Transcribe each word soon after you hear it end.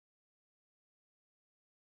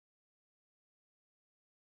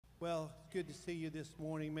Well, it's good to see you this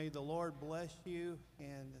morning. May the Lord bless you.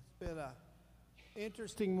 And it's been a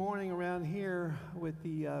interesting morning around here with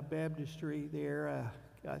the baptistry there.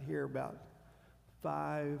 Got here about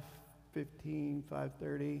 5:15,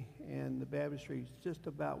 5:30, and the baptistry is just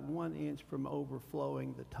about 1 inch from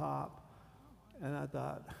overflowing the top. And I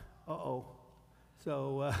thought, uh-oh.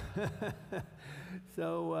 So,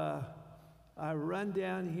 I run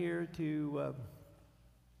down here to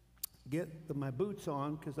get my boots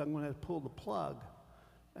on because I'm going to have to pull the plug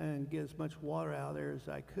and get as much water out of there as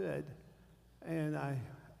I could. And I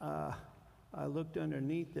looked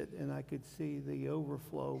underneath it, and I could see the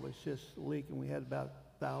overflow was just leaking. We had about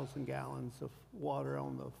 1,000 gallons of water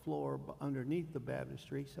on the floor underneath the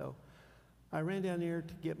baptistry. So I ran down there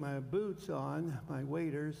to get my boots on, my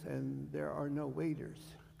waders, and there are no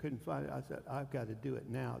waders. Couldn't find it. I said, I've got to do it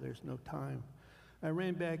now. There's no time. I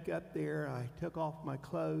ran back up there. I took off my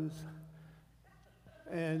clothes,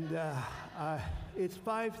 and it's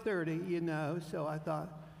 5:30, you know. So I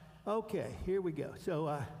thought, okay, here we go. So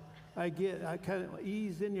I kind of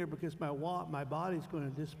ease in there because my body's going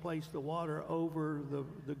to displace the water over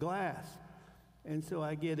the glass, and so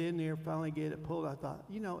I get in there, finally get it pulled. I thought,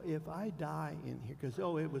 you know, if I die in here, because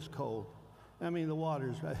it was cold. I mean, the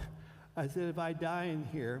water's. I said, if I die in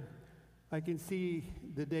here, I can see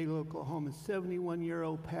the Dale, Oklahoma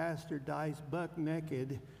 71-year-old pastor dies buck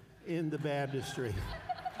naked in the baptistry.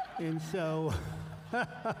 And so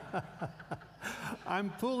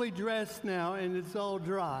I'm fully dressed now, and it's all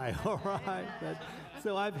dry, all right?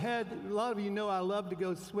 So I've had, a lot of you know I love to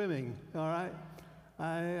go swimming, all right?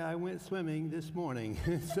 I went swimming this morning,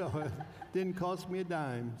 so it didn't cost me a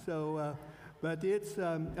dime. So, but it's,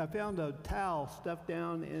 I found a towel stuffed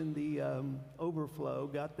down in the overflow,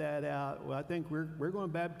 got that out. Well, I think we're going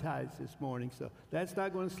to baptize this morning, so that's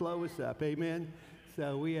not going to slow us up, amen?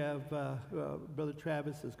 So we have, Brother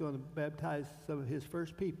Travis is going to baptize some of his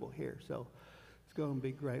first people here, so it's going to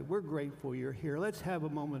be great. We're grateful you're here. Let's have a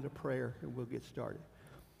moment of prayer, and we'll get started.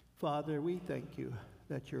 Father, we thank you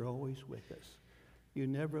that you're always with us. You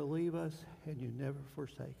never leave us, and you never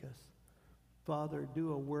forsake us. Father,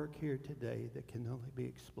 do a work here today that can only be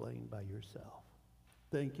explained by yourself.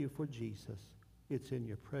 Thank you for Jesus. It's in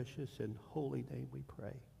your precious and holy name we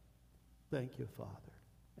pray. Thank you, Father.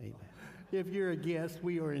 Amen. If you're a guest,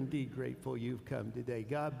 we are indeed grateful you've come today.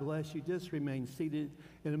 God bless you. Just remain seated.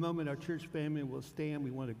 In a moment, our church family will stand.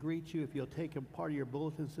 We want to greet you. If you'll take a part of your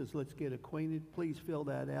bulletin that says, let's get acquainted, please fill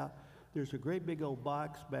that out. There's a great big old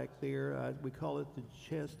box back there. We call it the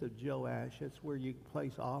chest of Joash. That's where you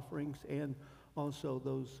place offerings and also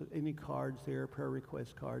any cards there, prayer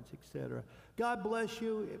request cards, etc. God bless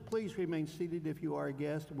you. Please remain seated if you are a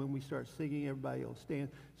guest. When we start singing, everybody will stand.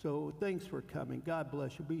 So thanks for coming. God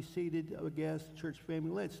bless you. Be seated, a guest, church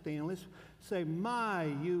family. Let's stand. Let's say,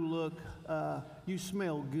 you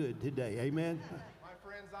smell good today. Amen. My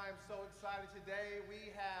friends, I am so excited today.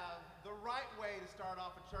 We have the right way to start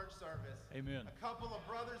off a church service. Amen. A couple of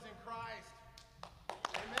brothers in Christ.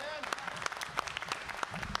 Amen.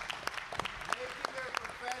 Making their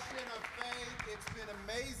profession of faith. It's been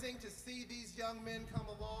amazing to see these young men come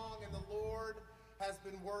along, and the Lord has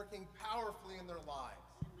been working powerfully in their lives.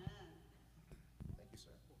 Amen. Thank you,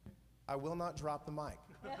 sir. I will not drop the mic.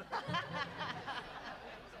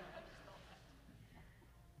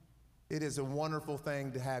 It is a wonderful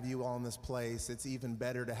thing to have you all in this place. It's even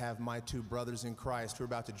better to have my two brothers in Christ who are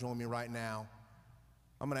about to join me right now.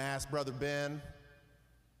 I'm going to ask Brother Ben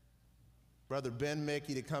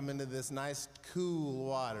Mickey to come into this nice, cool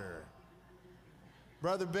water.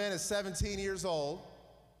 Brother Ben is 17 years old.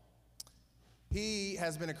 He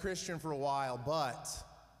has been a Christian for a while, but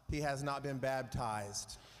he has not been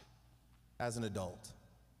baptized as an adult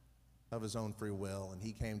of his own free will. And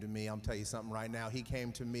he came to me, I'll tell you something right now, he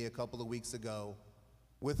came to me a couple of weeks ago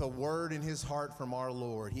with a word in his heart from our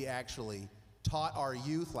Lord. He actually taught our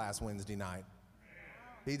youth last Wednesday night.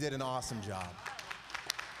 He did an awesome job.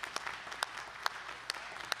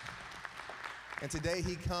 And today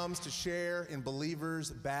he comes to share in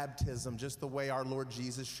believers' baptism just the way our Lord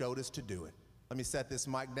Jesus showed us to do it. Let me set this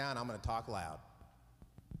mic down. I'm going to talk loud.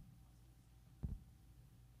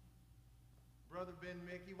 Brother Ben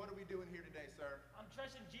Mickey, what are we doing here today, sir? I'm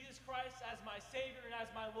trusting Jesus Christ as my Savior and as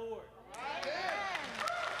my Lord. Amen.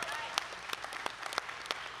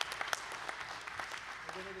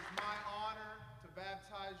 And then it is my honor to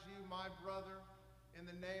baptize you, my brother, in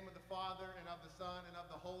the name of the Father and of the Son and of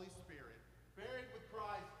the Holy Spirit. Buried with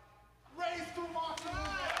Christ, raised to walking.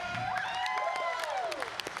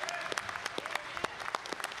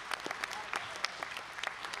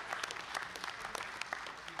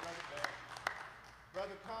 Brother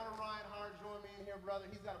Brother Connor Reinhardt, join me in here, brother.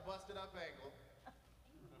 He's got a busted up ankle.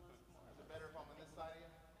 Is it better if I'm on this side of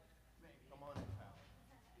you? Come on in, pal.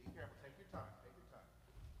 Be careful. Take your time. Take your time.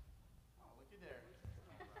 Oh, looky there.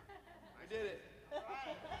 I did it.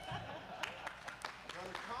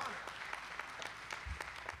 Brother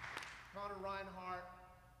Connor Reinhardt,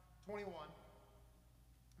 21.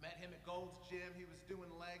 Met him at Gold's Gym. He was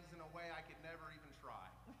doing legs in a way I could never even try.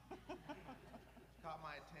 Caught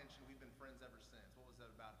my attention. We've been friends ever since. What was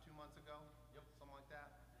that, about 2 months ago? Yep. Something like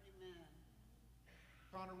that? Amen.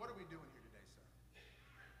 Connor, what are we doing here today, sir?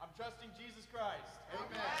 I'm trusting Jesus Christ. Amen.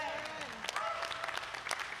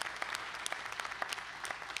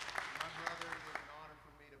 My brother, it is an honor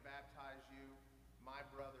for me to baptize you, my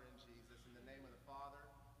brother in Jesus, in the name of the Father,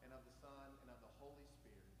 and of the Son, and of the Holy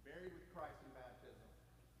Spirit, buried with Christ in baptism.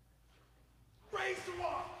 Raised to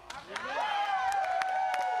walk!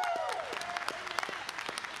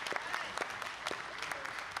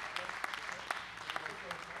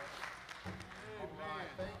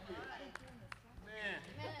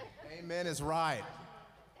 Amen is right.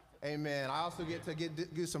 Amen. I also get to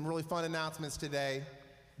do some really fun announcements today.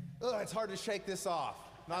 It's hard to shake this off.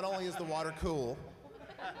 Not only is the water cool,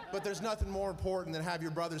 but there's nothing more important than have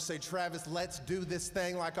your brothers say, Travis, let's do this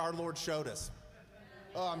thing like our Lord showed us.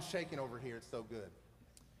 Oh, I'm shaking over here. It's so good.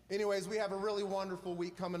 Anyways, we have a really wonderful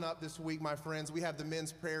week coming up this week, my friends. We have the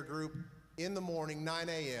men's prayer group in the morning, 9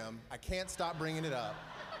 a.m. I can't stop bringing it up.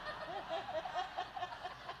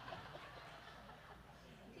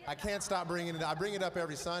 I can't stop bringing it up. I bring it up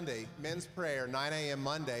every Sunday, men's prayer, 9 a.m.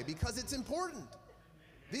 Monday, because it's important.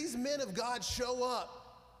 These men of God show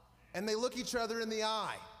up, and they look each other in the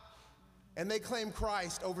eye, and they claim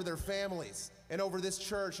Christ over their families, and over this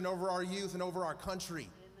church, and over our youth, and over our country.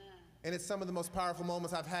 Amen. And it's some of the most powerful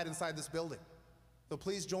moments I've had inside this building. So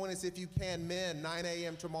please join us if you can, men, 9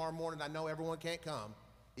 a.m. tomorrow morning. I know everyone can't come.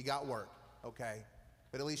 You got work, okay?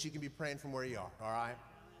 But at least you can be praying from where you are, all right?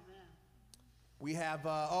 We have,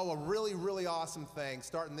 a really, really awesome thing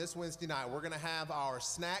starting this Wednesday night. We're going to have our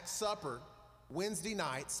snack supper Wednesday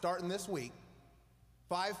night starting this week,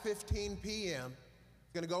 5:15 p.m.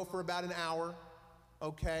 It's going to go for about an hour,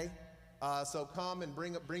 okay? So come and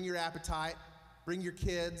bring your appetite, bring your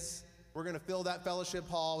kids. We're going to fill that fellowship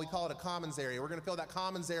hall. We call it a commons area. We're going to fill that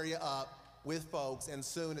commons area up with folks, and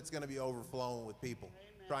soon it's going to be overflowing with people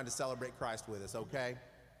trying to celebrate Christ with us, okay?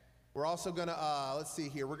 We're also going to, let's see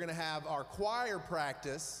here, we're going to have our choir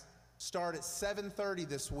practice start at 7:30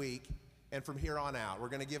 this week, and from here on out, we're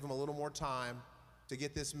going to give them a little more time to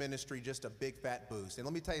get this ministry just a big fat boost. And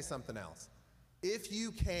let me tell you something else. If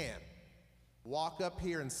you can, walk up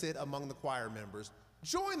here and sit among the choir members.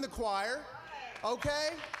 Join the choir,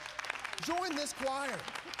 okay? Join this choir.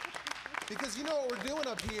 Because you know what we're doing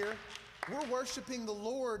up here? We're worshiping the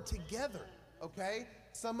Lord together, okay?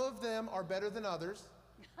 Some of them are better than others.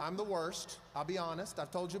 I'm the worst, I'll be honest. I've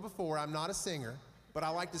told you before, I'm not a singer, but I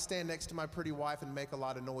like to stand next to my pretty wife and make a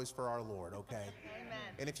lot of noise for our Lord, okay? Amen.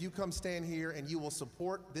 And if you come stand here and you will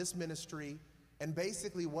support this ministry, and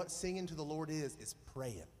basically what singing to the Lord is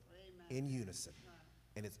praying in unison,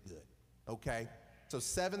 and it's good, okay? So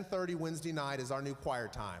 7:30 Wednesday night is our new choir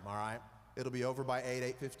time, all right? It'll be over by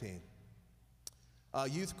 8:15.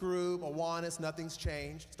 Youth group, Awanas, nothing's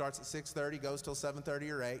changed. Starts at 6:30, goes till 7:30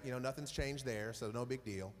 or 8. You know, nothing's changed there, so no big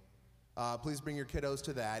deal. Please bring your kiddos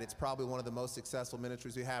to that. It's probably one of the most successful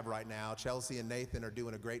ministries we have right now. Chelsea and Nathan are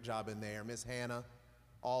doing a great job in there. Miss Hannah,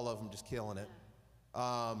 all of them just killing it.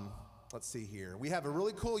 Let's see here. We have a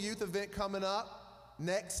really cool youth event coming up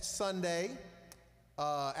next Sunday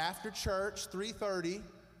after church, 3:30.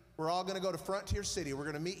 We're all going to go to Frontier City. We're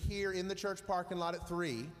going to meet here in the church parking lot at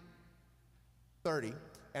 3:30,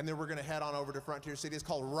 and then we're going to head on over to Frontier City. It's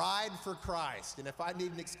called Ride for Christ, and if I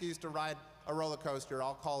need an excuse to ride a roller coaster,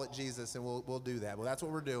 I'll call it Jesus, and we'll do that. Well, that's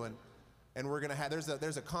what we're doing, and we're going to have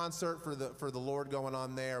there's a concert for the Lord going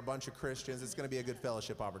on there. A bunch of Christians. It's going to be a good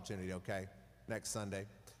fellowship opportunity. Okay, next Sunday,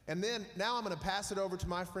 and then now I'm going to pass it over to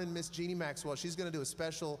my friend Miss Jeannie Maxwell. She's going to do a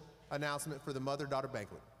special announcement for the mother-daughter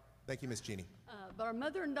banquet. Thank you, Miss Jeannie. But our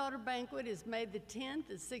mother and daughter banquet is May the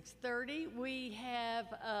 10th at 6:30. We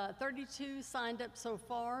have 32 signed up so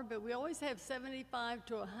far, but we always have 75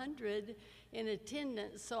 to 100 in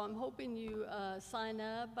attendance. So I'm hoping you sign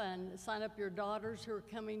up your daughters who are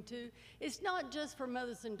coming too. It's not just for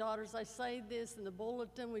mothers and daughters. I say this in the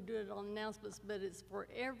bulletin. We do it on announcements, but it's for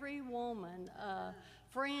every woman,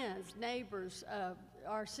 friends, neighbors,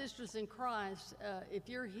 our sisters in Christ. If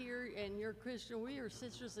you're here and you're Christian, we are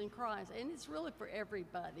sisters in Christ, and it's really for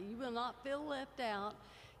everybody. You will not feel left out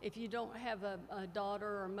if you don't have a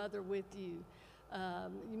daughter or mother with you.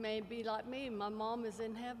 You may be like me, my mom is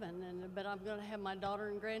in heaven, but I'm going to have my daughter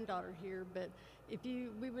and granddaughter here. But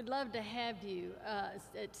we would love to have you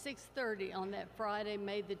at 6:30 on that Friday,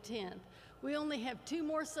 May the 10th. We only have 2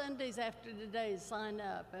 more Sundays after today to sign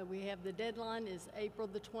up. We have the deadline is April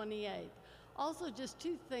the 28th. Also, just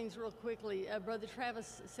 2 things real quickly. Brother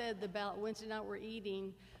Travis said about Wednesday night we're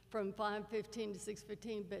eating from 5:15 to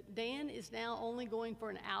 6:15, but Dan is now only going for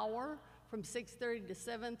an hour from 6:30 to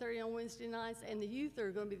 7:30 on Wednesday nights, and the youth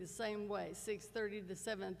are going to be the same way, 6:30 to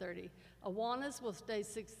 7:30. Awanas will stay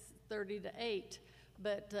 6:30 to 8,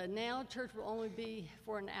 but now church will only be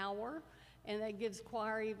for an hour, and that gives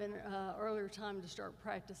choir even earlier time to start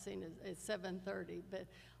practicing at 7:30. But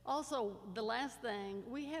also, the last thing,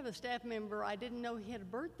 we have a staff member, I didn't know he had a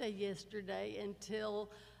birthday yesterday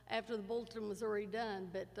until after the bulletin was already done,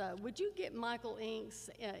 but would you get Michael Inks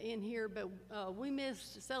in here? But we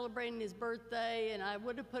missed celebrating his birthday, and I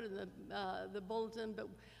would have put it in the bulletin, but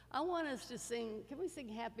I want us to sing, can we sing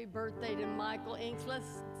happy birthday to Michael Inks?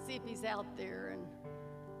 Let's see if he's out there. And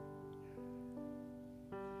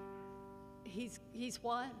he's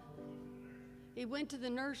what? He went to the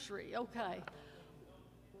nursery, okay.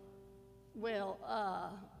 Well,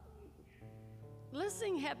 let's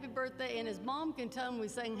sing happy birthday, and his mom can tell him we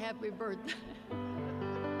sang happy birthday.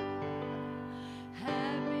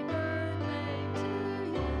 Happy birthday to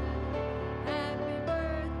you. Happy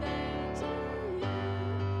birthday to you.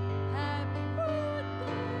 Happy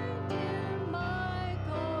birthday, dear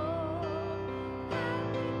Michael.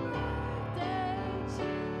 Happy birthday to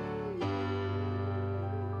you.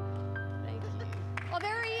 Thank you. Oh,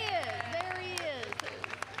 there he is. There he is.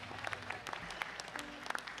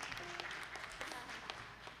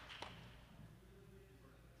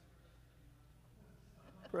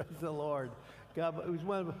 Praise the Lord. God,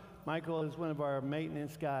 Michael is one of our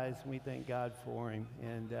maintenance guys, and we thank God for him.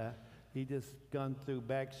 And he just gone through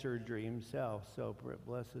back surgery himself, so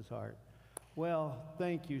bless his heart. Well,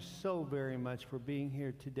 thank you so very much for being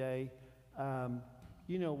here today.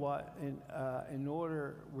 You know what? In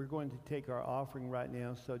order, we're going to take our offering right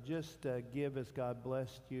now. So just give as God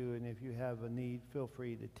blessed you, and if you have a need, feel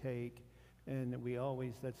free to take. And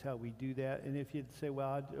that's how we do that. And if you'd say, well,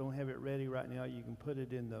 I don't have it ready right now, you can put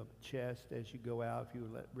it in the chest as you go out if you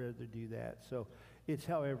would rather do that. So it's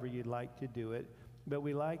however you'd like to do it. But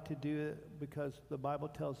we like to do it because the Bible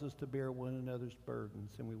tells us to bear one another's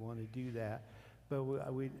burdens, and we want to do that. But I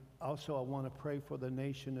want to pray for the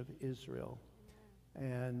nation of Israel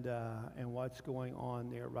and what's going on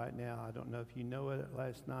there right now. I don't know if you know it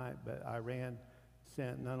last night, but Iran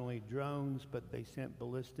sent not only drones, but they sent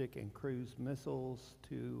ballistic and cruise missiles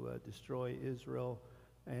to destroy Israel.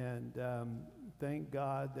 And thank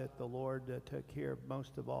God that the Lord took care of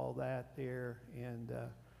most of all that there. And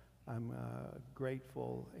I'm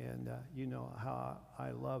grateful. And you know how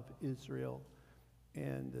I love Israel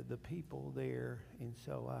and the people there. And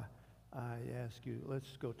so I ask you,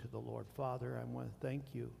 let's go to the Lord. Father, I want to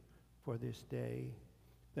thank you for this day.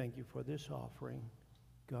 Thank you for this offering.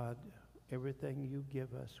 God, everything you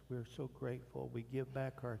give us, we're so grateful. We give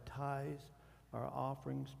back our tithes, our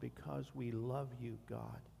offerings, because we love you,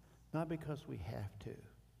 God. Not because we have to,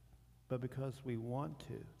 but because we want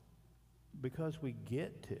to, because we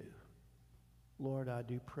get to. Lord, I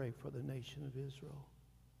do pray for the nation of Israel.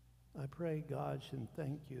 I pray, God, and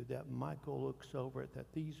thank you that Michael looks over it,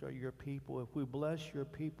 that these are your people. If we bless your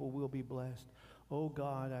people, we'll be blessed. Oh,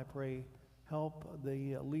 God, I pray, help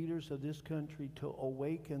the leaders of this country to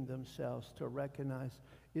awaken themselves, to recognize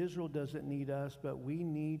Israel doesn't need us, but we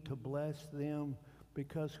need to bless them,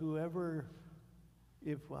 because whoever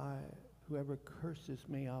curses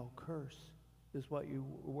me, I'll curse, is what you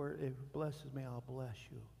word. If it blesses me, I'll bless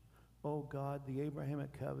you. Oh God, the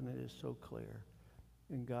Abrahamic covenant is so clear.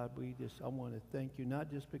 And God, I want to thank you, not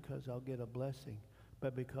just because I'll get a blessing,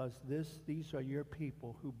 but because these are your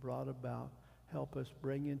people who brought about, help us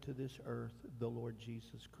bring into this earth the Lord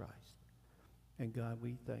Jesus Christ. And God,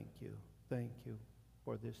 we thank you. Thank you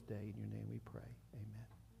for this day. In your name we pray. Amen.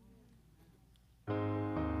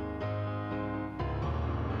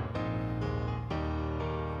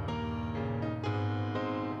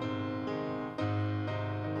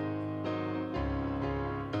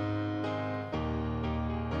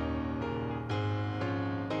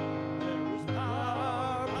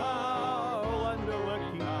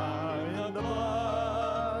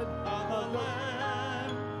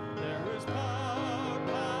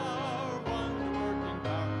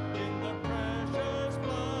 Precious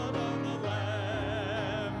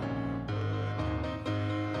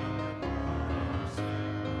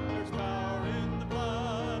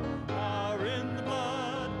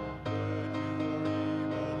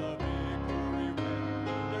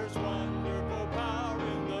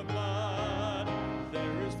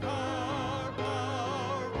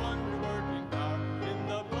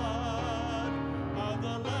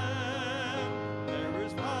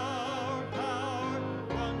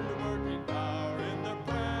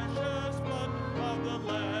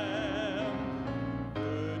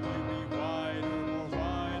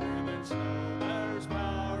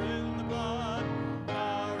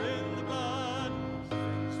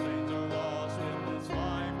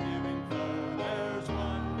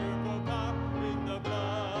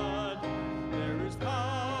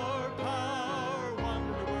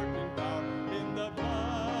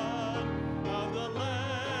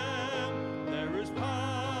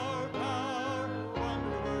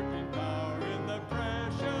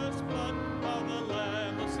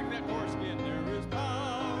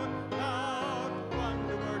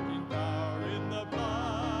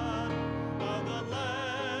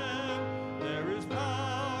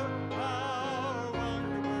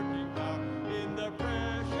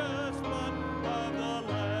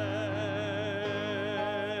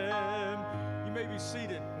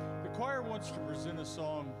seated. The choir wants to present a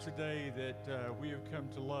song today that we have come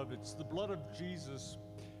to love. It's "The Blood of Jesus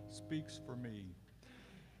Speaks for Me."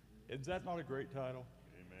 Is that not a great title?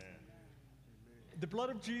 Amen. The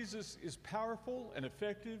blood of Jesus is powerful and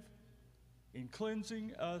effective in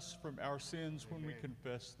cleansing us from our sins when we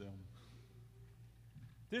confess them.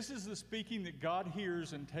 This is the speaking that God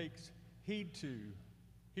hears and takes heed to.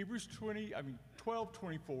 Hebrews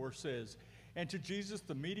 12:24 says, "And to Jesus,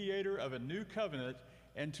 the mediator of a new covenant,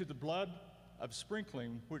 and to the blood of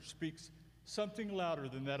sprinkling, which speaks something louder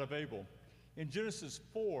than that of Abel." In Genesis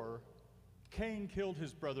 4, Cain killed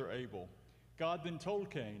his brother Abel. God then told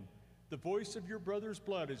Cain, "The voice of your brother's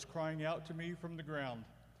blood is crying out to me from the ground."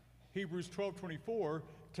 Hebrews 12:24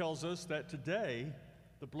 tells us that today,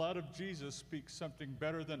 the blood of Jesus speaks something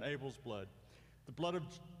better than Abel's blood. The blood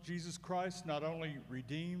of Jesus Christ not only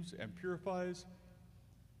redeems and purifies,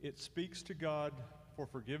 it speaks to God for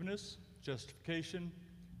forgiveness, justification,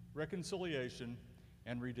 reconciliation,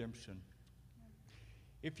 and redemption.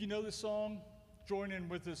 If you know this song, join in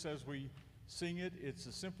with us as we sing it. It's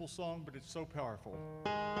a simple song, but it's so powerful.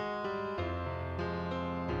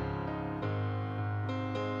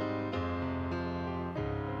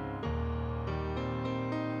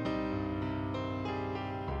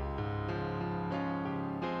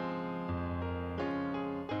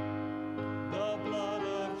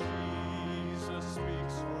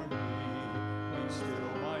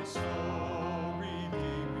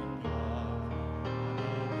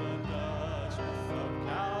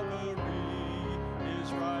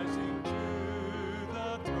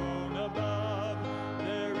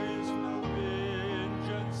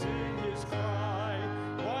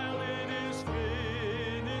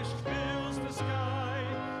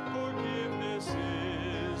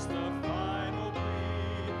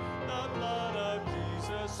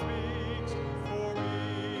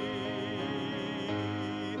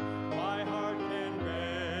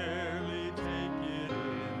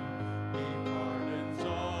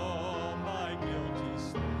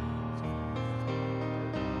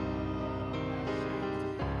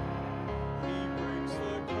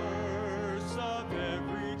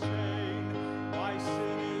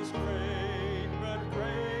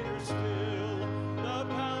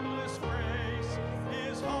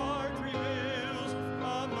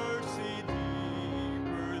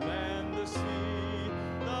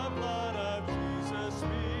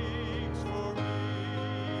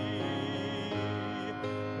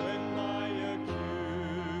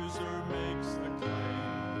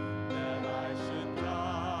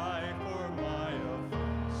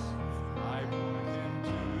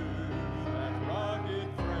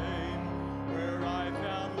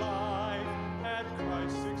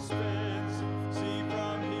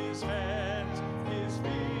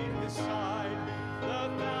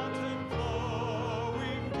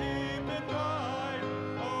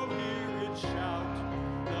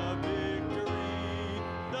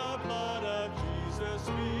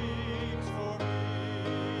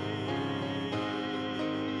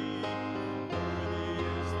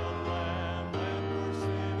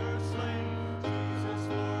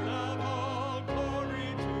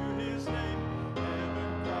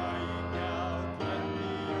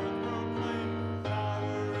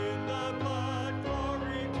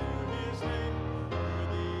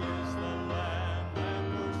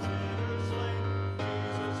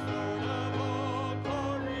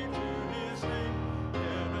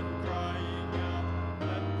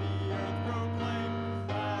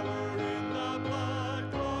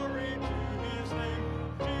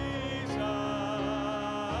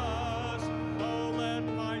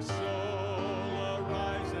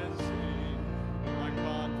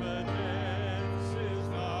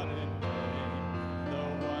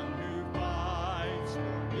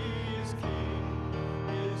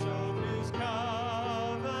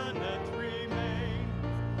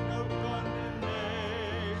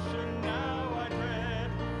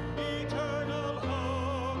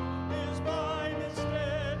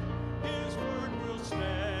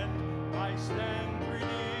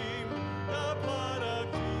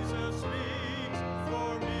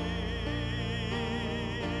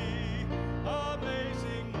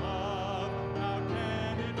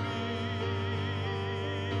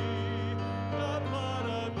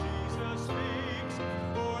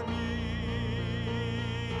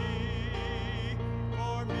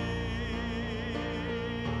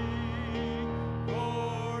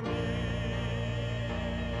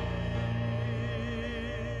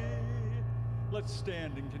 Let's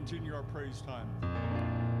stand and continue our praise time.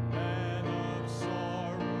 Man of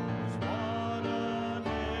sorrows, what a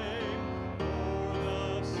name for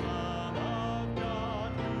the Son of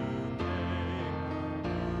God who came.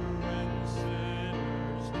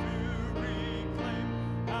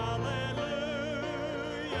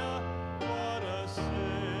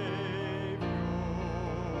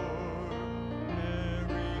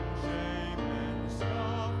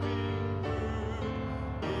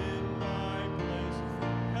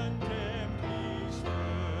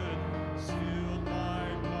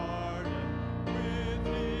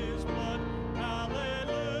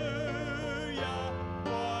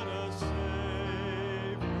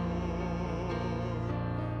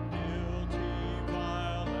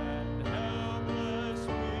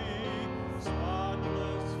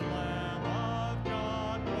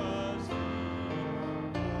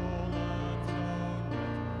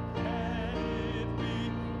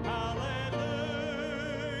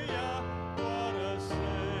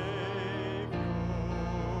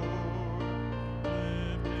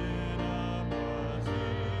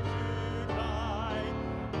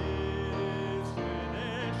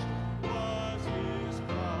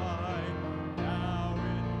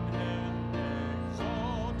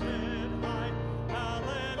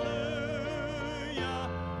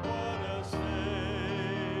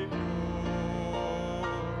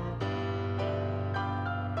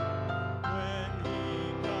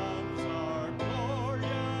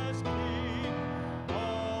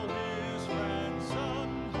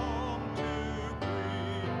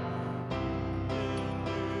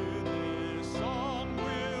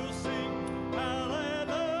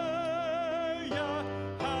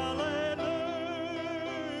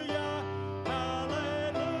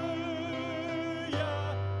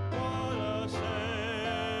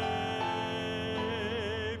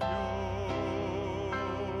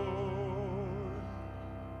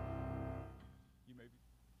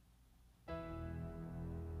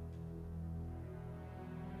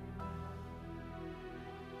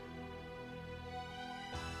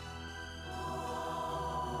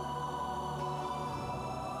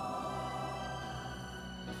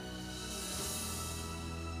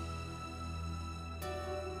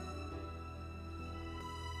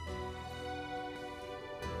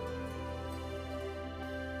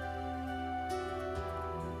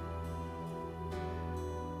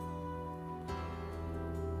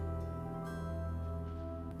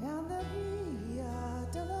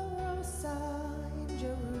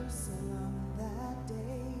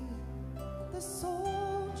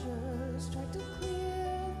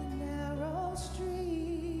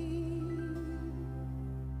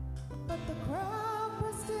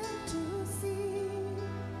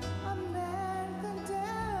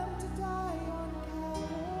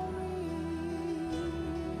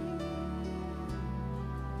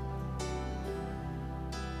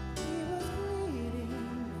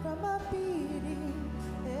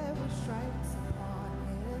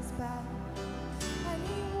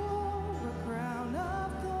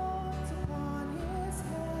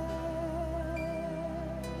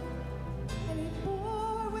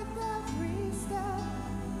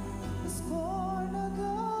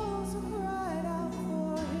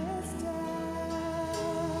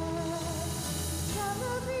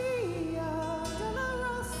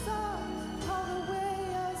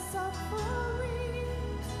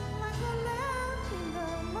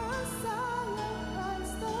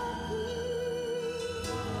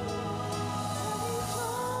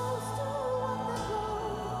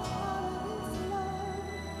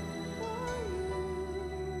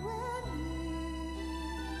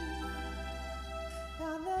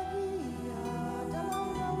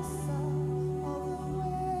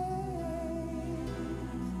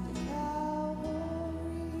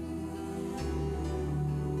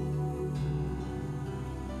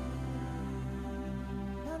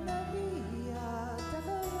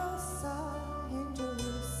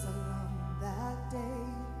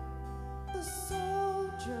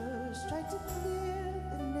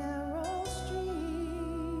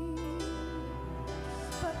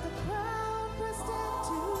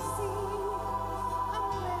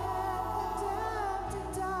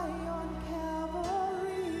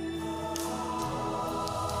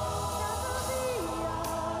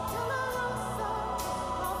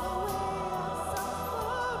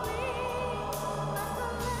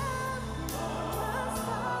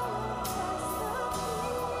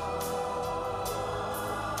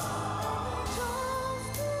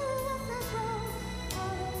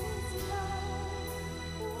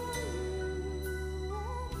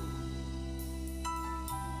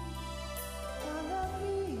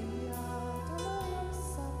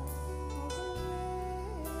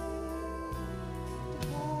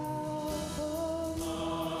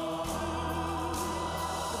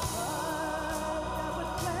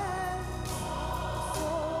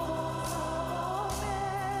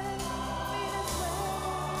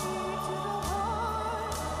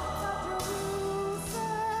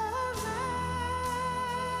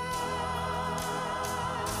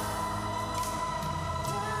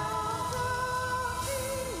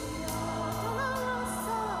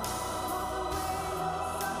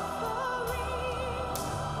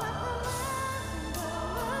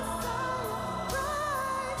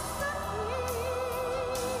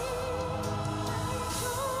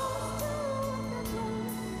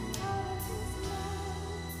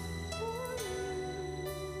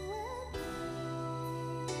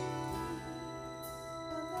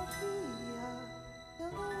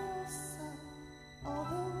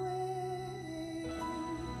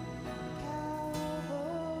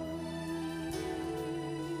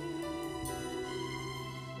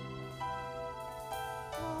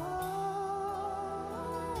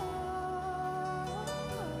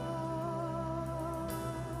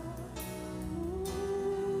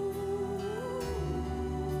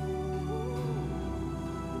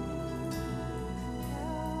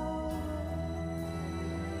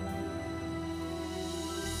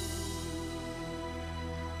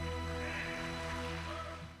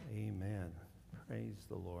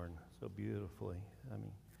 the Lord so beautifully. I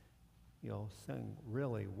mean, you all sang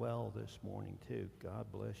really well this morning, too. God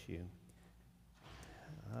bless you.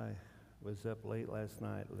 I was up late last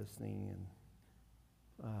night listening,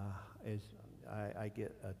 and as I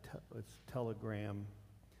get a telegram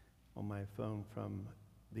on my phone from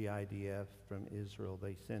the IDF from Israel.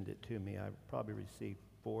 They send it to me. I probably received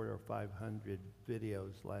 400 or 500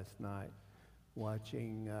 videos last night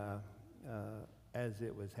watching as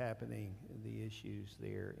it was happening, the issues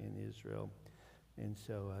there in Israel. And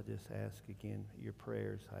so I just ask again your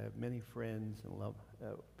prayers. I have many friends and love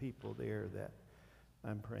people there that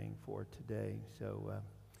I'm praying for today. So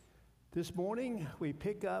this morning we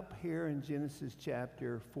pick up here in Genesis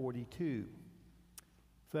chapter 42.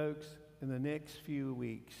 Folks, in the next few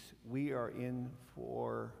weeks, we are in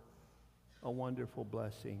for a wonderful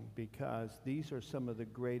blessing because these are some of the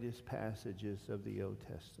greatest passages of the Old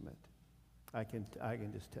Testament. I can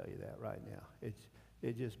just tell you that right now.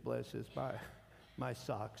 It just blesses my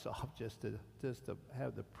socks off just to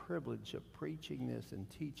have the privilege of preaching this and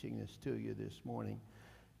teaching this to you this morning.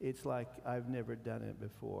 It's like I've never done it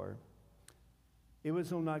before. It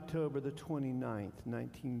was on October the 29th,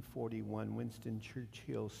 1941, Winston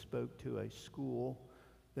Churchill spoke to a school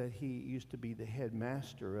that he used to be the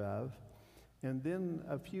headmaster of. And then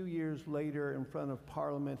a few years later, in front of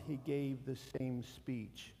Parliament, he gave the same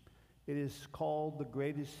speech. It is called the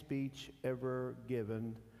greatest speech ever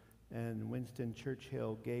given, and Winston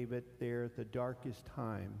Churchill gave it there at the darkest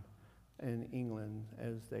time in England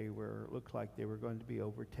as looked like they were going to be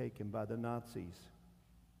overtaken by the Nazis.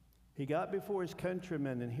 He got before his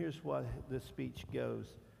countrymen, and here's what the speech goes.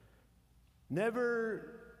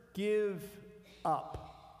 Never give up.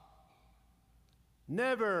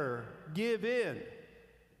 Never give in.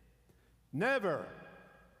 Never.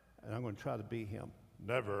 And I'm going to try to be him.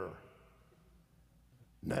 Never.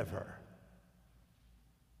 Never.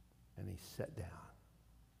 And he sat down.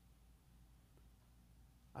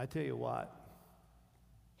 I tell you what,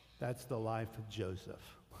 that's the life of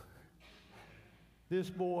Joseph. This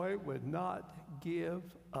boy would not give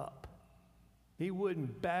up. He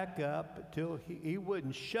wouldn't back up until he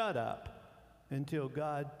wouldn't shut up until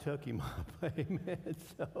God took him up. Amen.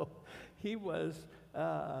 So he was,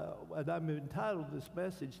 and I'm entitled this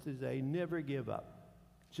message today, Never Give Up.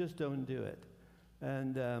 Just don't do it.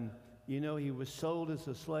 And, he was sold as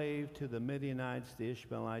a slave to the Midianites, the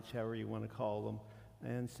Ishmaelites, however you want to call them.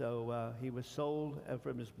 And so he was sold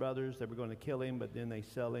from his brothers. They were going to kill him, but then they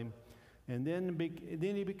sell him. And then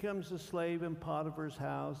he becomes a slave in Potiphar's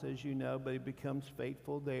house, as you know, but he becomes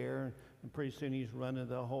faithful there. And pretty soon he's running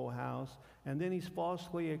the whole house. And then he's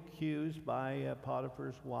falsely accused by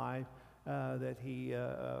Potiphar's wife that he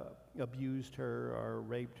abused her or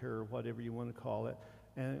raped her, or whatever you want to call it.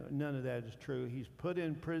 And none of that is true. He's put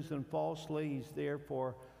in prison falsely. He's there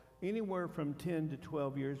for anywhere from 10 to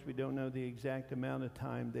 12 years. We don't know the exact amount of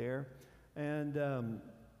time there.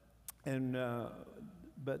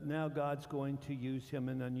 But now God's going to use him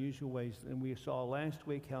in unusual ways. And we saw last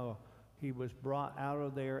week how he was brought out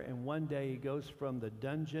of there, and one day he goes from the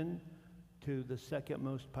dungeon to the second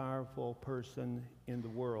most powerful person in the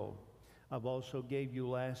world. I've also gave you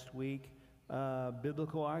last week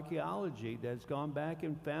biblical archaeology that's gone back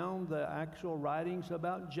and found the actual writings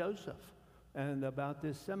about Joseph and about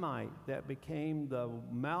this Semite that became the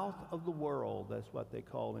mouth of the world. That's what they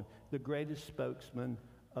call him. The greatest spokesman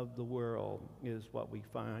of the world is what we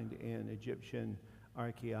find in Egyptian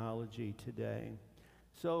archaeology today.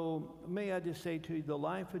 So may I just say to you, the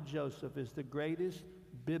life of Joseph is the greatest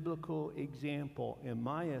biblical example, in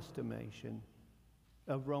my estimation,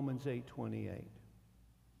 of Romans 8:28,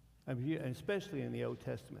 especially in the Old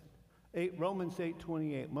Testament. Romans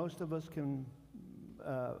 8:28. Most of us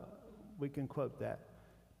we can quote that,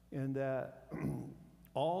 and that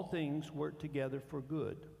all things work together for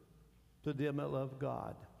good to them that love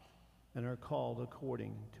God and are called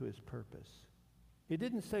according to his purpose. It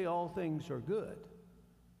didn't say all things are good,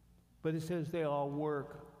 but it says they all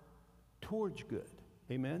work towards good.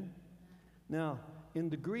 Amen? Now, in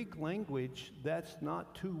the Greek language, that's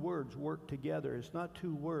not two words work together. It's not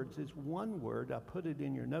two words. It's one word. I put it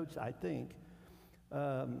in your notes, I think.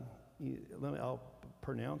 I'll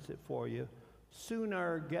pronounce it for you.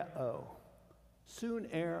 Sunergeo.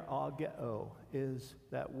 Sunergeo is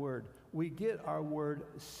that word. We get our word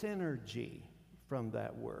synergy from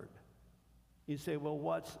that word. You say, well,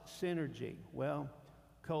 what's synergy? Well,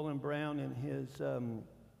 Colin Brown in his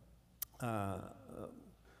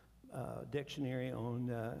dictionary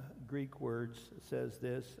on Greek words says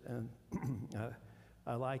this, and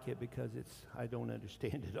I like it because I don't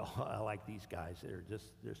understand it all. I like these guys.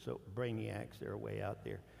 They're so brainiacs. They're way out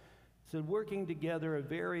there. So working together of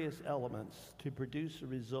various elements to produce a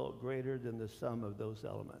result greater than the sum of those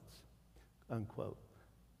elements, unquote.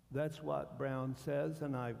 That's what Brown says,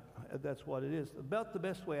 and that's what it is. About the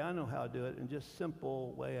best way I know how to do it, and just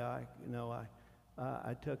simple way I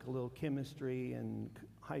took a little chemistry in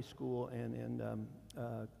high school and in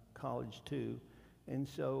college too. And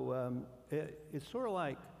so it's sort of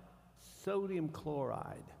like sodium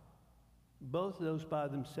chloride. Both of those by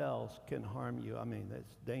themselves can harm you. I mean,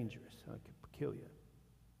 that's dangerous. It could kill you.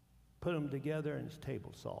 Put them together and it's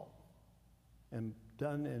table salt. And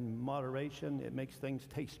done in moderation, it makes things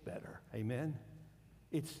taste better. Amen?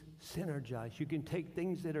 It's synergized. You can take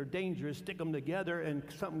things that are dangerous, stick them together, and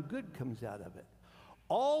something good comes out of it.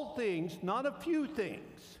 All things, not a few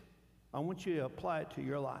things. I want you to apply it to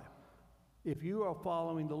your life. If you are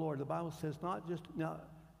following the Lord, the Bible says not just, now,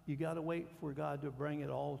 you got to wait for God to bring it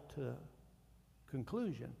all to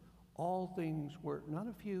conclusion. All things work, not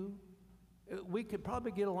a few. We could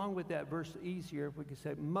probably get along with that verse easier if we could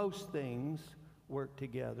say most things work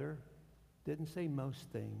together. Didn't say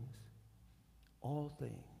most things. All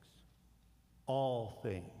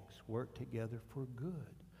things work together for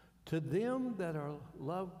good to them that are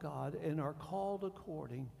love God and are called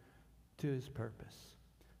according to his purpose.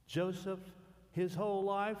 Joseph, his whole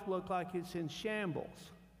life looked like it's in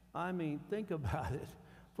shambles. I mean, think about it.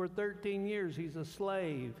 For 13 years, he's a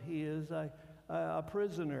slave. He is a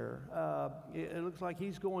prisoner. It looks like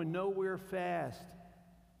he's going nowhere fast.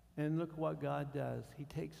 And look what God does. He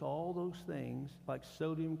takes all those things, like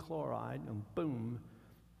sodium chloride, and boom,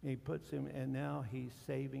 he puts him, and now he's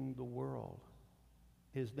saving the world.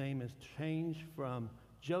 His name is changed from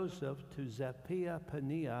Joseph to Zaphia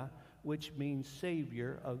Paneah, which means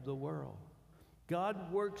Savior of the world.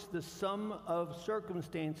 God works the sum of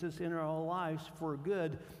circumstances in our lives for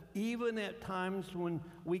good, even at times when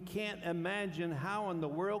we can't imagine how in the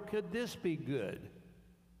world could this be good.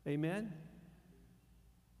 Amen?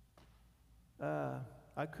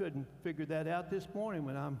 I couldn't figure that out this morning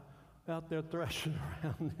when I'm out there threshing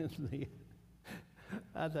around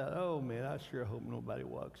I thought, oh man, I sure hope nobody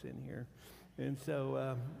walks in here. And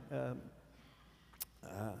so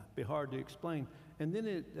be hard to explain. And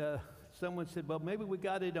then someone said, well, maybe we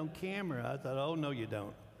got it on camera. I thought, oh, no, you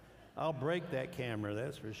don't. I'll break that camera,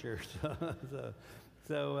 that's for sure.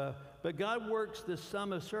 But God works the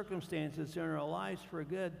sum of circumstances in our lives for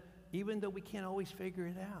good, even though we can't always figure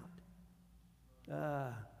it out.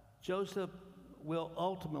 Joseph will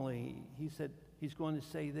ultimately, he said, he's going to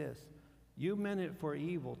say this, you meant it for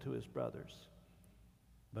evil to his brothers,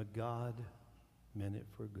 but God meant it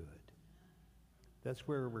for good. That's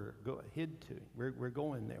where we're headed to. We're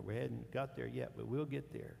going there. We hadn't got there yet, but we'll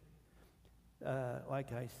get there.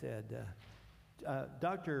 Like I said,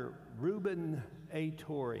 Dr. Reuben A.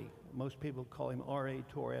 Torrey, most people call him R.A.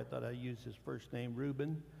 Torrey. I thought I'd use his first name,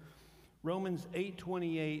 Reuben. Romans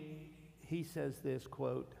 8:28, he says this,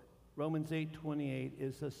 quote, Romans 8:28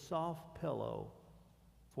 is a soft pillow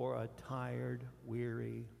for a tired,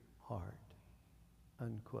 weary heart,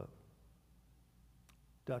 unquote.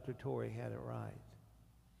 Dr. Torrey had it right.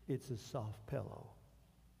 It's a soft pillow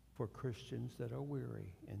for Christians that are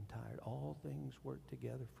weary and tired. All things work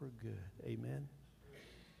together for good. Amen?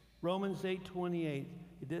 Romans 8:28,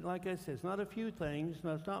 it did, like I said, it's not a few things,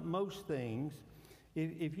 no, it's not most things.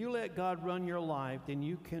 If you let God run your life, then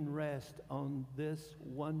you can rest on this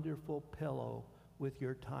wonderful pillow with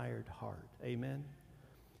your tired heart. Amen?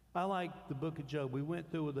 I like the book of Job. We went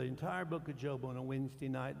through the entire book of Job on a Wednesday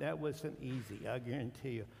night. That wasn't easy, I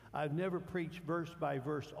guarantee you. I've never preached verse by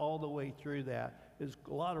verse all the way through that. There's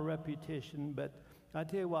a lot of repetition, but I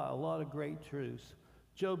tell you what, a lot of great truths.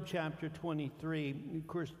 Job chapter 23, of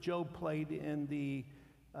course, Job played in the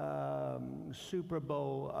Super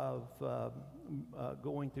Bowl of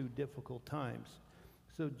going through difficult times.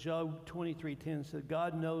 So Job 23:10 said,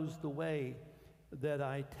 God knows the way that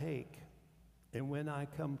I take, and when I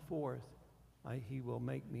come forth, he will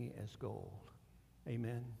make me as gold.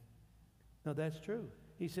 Amen. Now that's true.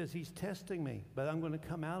 He says he's testing me, but I'm going to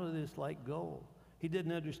come out of this like gold. He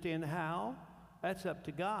didn't understand how. That's up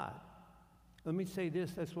to God. Let me say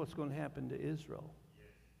this, that's what's going to happen to Israel.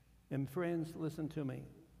 And friends, listen to me.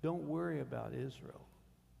 Don't worry about Israel.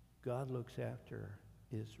 God looks after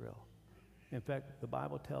Israel. In fact, the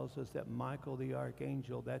Bible tells us that Michael the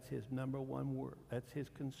archangel, that's his number one word. That's his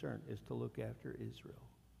concern, is to look after Israel.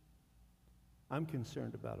 I'm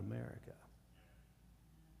concerned about America.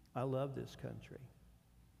 I love this country.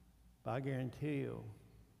 But I guarantee you,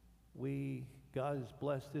 God has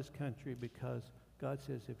blessed this country because God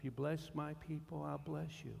says, if you bless my people, I'll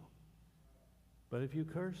bless you. But if you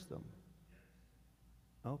curse them,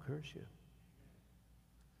 I'll curse you.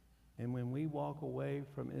 And when we walk away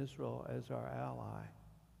from Israel as our ally,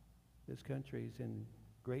 this country is in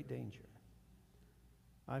great danger.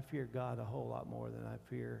 I fear God a whole lot more than I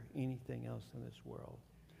fear anything else in this world.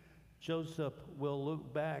 Joseph will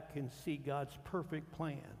look back and see God's perfect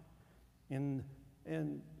plan. And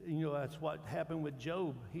you know, that's what happened with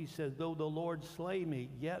Job. He said, though the Lord slay me,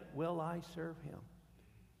 yet will I serve him.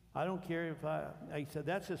 I don't care if he said,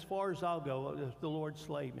 that's as far as I'll go if the Lord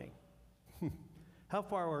slay me. How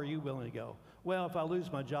far are you willing to go? Well, if I lose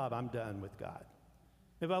my job, I'm done with God.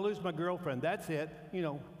 If I lose my girlfriend, that's it. You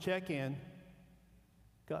know, check in.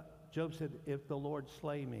 God, Job said, if the Lord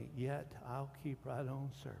slay me, yet I'll keep right on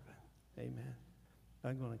serving. Amen.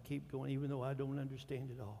 I'm going to keep going even though I don't understand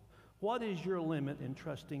it all. What is your limit in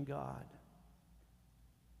trusting God?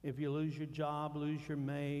 If you lose your job, lose your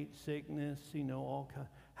mate, sickness, you know, all kinds.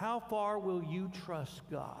 How far will you trust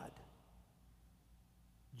God?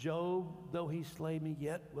 Job, though he slay me,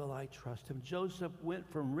 yet will I trust him. Joseph went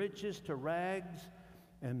from riches to rags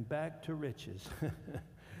and back to riches.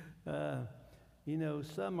 You know,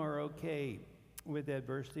 some are okay with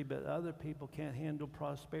adversity, but other people can't handle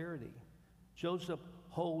prosperity. Joseph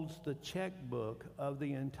holds the checkbook of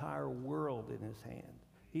the entire world in his hand.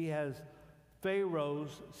 He has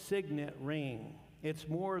Pharaoh's signet ring. It's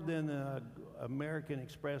more than an American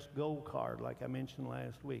Express gold card, like I mentioned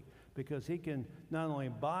last week, because he can not only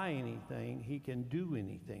buy anything, he can do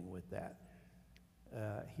anything with that.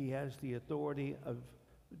 He has the authority of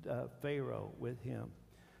Pharaoh with him.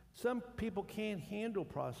 Some people can't handle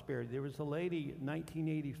prosperity. There was a lady in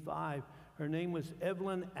 1985, her name was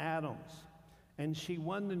Evelyn Adams, and she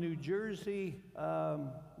won the New Jersey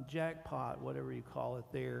jackpot, whatever you call it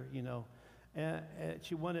there, you know.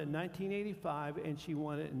 She won it in 1985, and she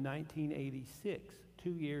won it in 1986, 2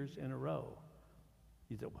 years in a row.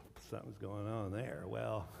 You thought, well, something's going on there.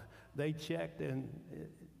 Well, they checked, and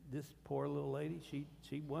this poor little lady,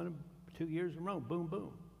 she won 2 years in a row, boom,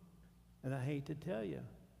 boom. And I hate to tell you,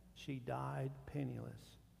 she died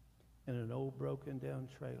penniless in an old broken down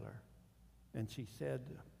trailer. And she said,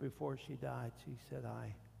 before she died, she said,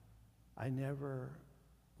 I never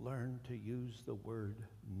learned to use the word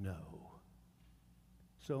no.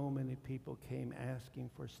 So many people came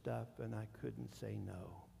asking for stuff and I couldn't say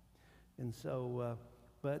no. And so,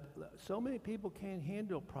 but so many people can't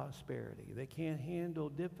handle prosperity. They can't handle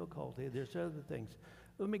difficulty. There's other things.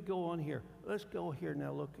 Let me go on here. Let's go here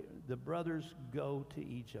now. Look, the brothers go to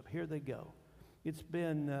Egypt. Here they go. It's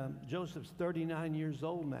been, Joseph's 39 years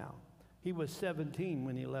old now. He was 17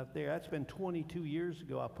 when he left there. That's been 22 years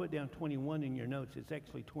ago. I put down 21 in your notes. It's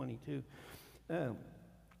actually 22.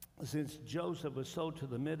 Since Joseph was sold to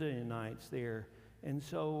the Midianites there. And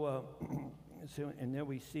so, and then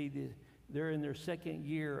we see they're in their second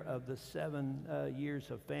year of the 7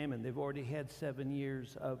 years of famine. They've already had 7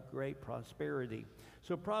 years of great prosperity.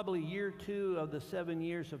 So probably year 2 of the 7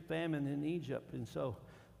 years of famine in Egypt. And so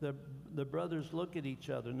the brothers look at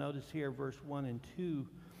each other. Notice here verse 1 and 2.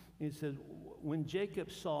 It says, when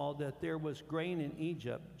Jacob saw that there was grain in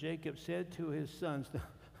Egypt, Jacob said to his sons,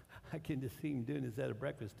 I can just see him doing this at a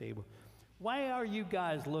breakfast table, why are you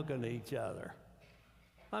guys looking at each other?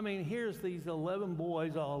 I mean, here's these 11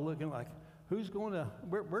 boys all looking like, who's going to,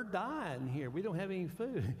 we're dying here. We don't have any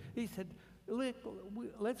food. He said, look,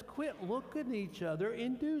 let's quit looking at each other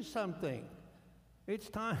and do something. It's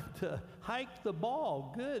time to hike the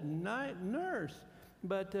ball. Good night, nurse.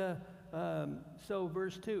 But so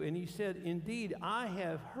verse 2, and he said, indeed, I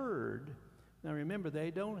have heard. Now remember,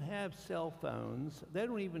 they don't have cell phones. They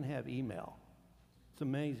don't even have email. It's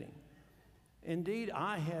amazing. Indeed,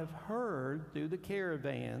 I have heard through the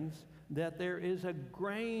caravans that there is a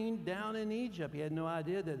grain down in Egypt. He had no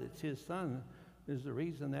idea that it's his son is the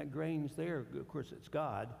reason that grain's there. Of course, it's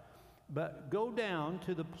God. But go down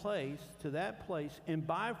to that place, and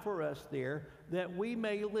buy for us there that we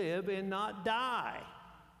may live and not die.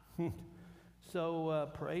 So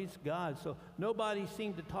praise God. So nobody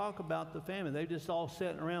seemed to talk about the famine. They just all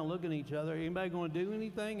sitting around looking at each other. Anybody going to do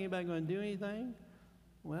anything? Anybody going to do anything?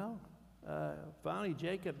 Well, finally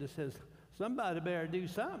Jacob just says, somebody better do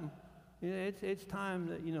something. You know, it's time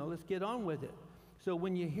that, you know, let's get on with it. So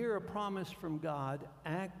when you hear a promise from God,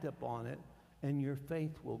 act upon it, and your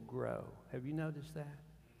faith will grow. Have you noticed that?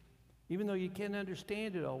 Even though you can't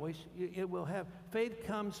understand it always, it will have. Faith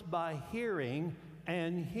comes by hearing,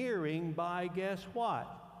 and hearing by, guess what?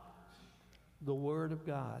 The Word of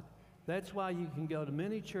God. That's why you can go to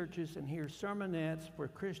many churches and hear sermonettes for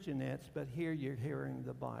Christianettes, but here you're hearing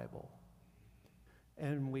the Bible.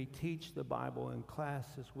 And we teach the Bible in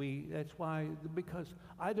classes. That's why, because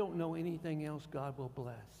I don't know anything else God will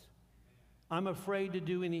bless. I'm afraid to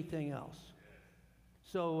do anything else.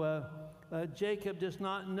 So Jacob does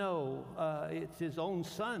not know it's his own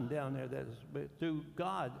son down there that is, but through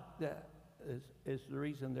God that is the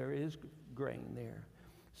reason there is grain there.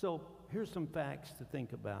 So here's some facts to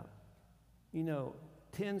think about.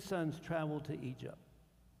 10 sons traveled to Egypt.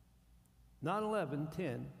 Not 11,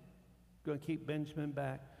 10. Going to keep Benjamin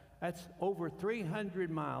back. That's over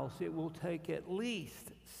 300 miles. It will take at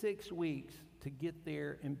least 6 weeks to get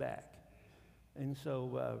there and back. And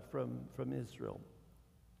so from Israel.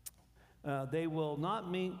 They will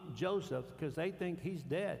not meet Joseph because they think he's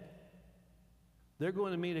dead. They're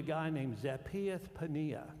going to meet a guy named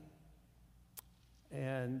Zappiath-Paneah.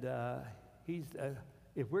 And he's,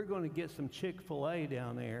 if we're going to get some Chick-fil-A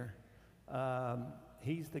down there,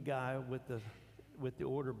 he's the guy with the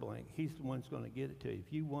order blank. He's the one that's going to get it to you.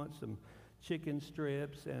 If you want some chicken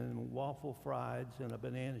strips and waffle fries and a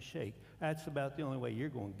banana shake, that's about the only way you're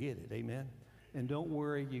going to get it. Amen? And don't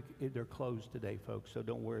worry, they're closed today, folks, so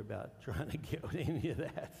don't worry about trying to get any of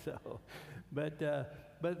that. So, but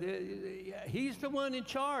he's the one in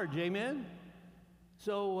charge. Amen?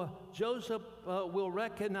 So Joseph will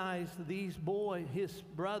recognize these boys, his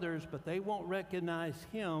brothers, but they won't recognize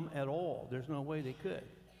him at all. There's no way they could.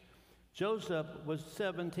 Joseph was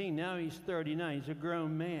 17. Now he's 39. He's a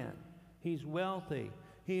grown man. He's wealthy.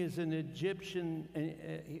 He is an Egyptian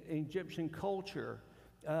culture.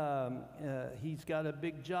 He's got a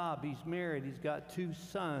big job. He's married. He's got 2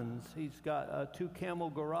 sons. He's got a 2-camel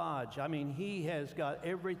garage. I mean, he has got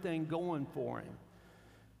everything going for him.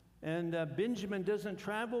 And Benjamin doesn't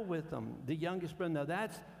travel with them, the youngest brother. Now,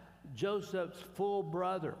 that's Joseph's full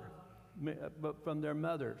brother, but from their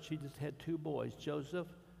mother. She just had 2 boys, Joseph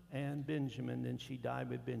and Benjamin. Then she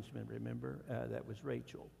died with Benjamin, remember? That was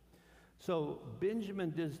Rachel. So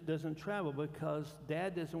Benjamin doesn't travel because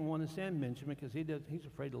Dad doesn't want to send Benjamin because he's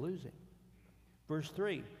afraid of losing. Verse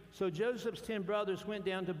 3, so Joseph's 10 brothers went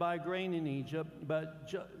down to buy grain in Egypt, but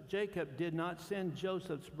Jacob did not send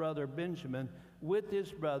Joseph's brother Benjamin with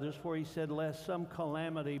his brothers, for he said, lest some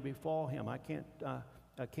calamity befall him. I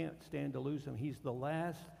can't stand to lose him. He's the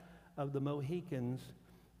last of the Mohicans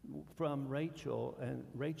from Rachel, and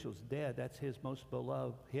Rachel's dead. That's his most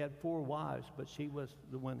beloved. He had 4 wives, but she was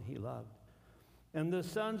the one he loved. And the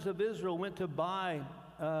sons of Israel went to buy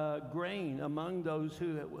grain among those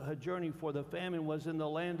who had journeyed, for the famine was in the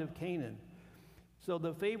land of Canaan. So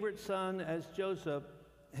the favorite son, as Joseph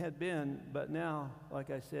had been, but now, like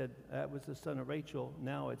I said, that was the son of Rachel.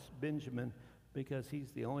 Now it's Benjamin because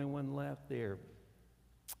he's the only one left there.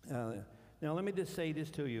 Now let me just say this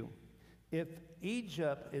to you. If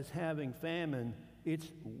Egypt is having famine, it's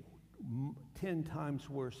 10 times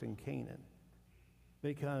worse in Canaan,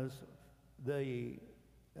 because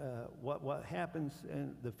what happens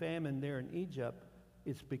in the famine there in Egypt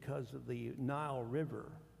is because of the Nile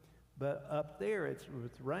River, but up there it's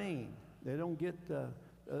with rain. They don't get the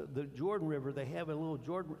Jordan River. They have a little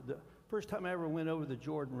Jordan. The first time I ever went over the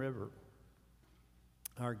Jordan River,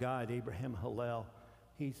 our guide Abraham Hillel,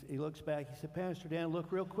 he looks back. He said, Pastor Dan,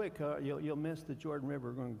 look real quick. You'll miss the Jordan River.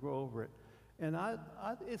 We're going to go over it. And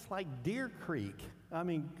it's like Deer Creek. I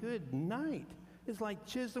mean, good night. It's like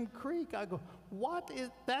Chisholm Creek. I go,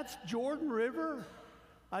 that's Jordan River?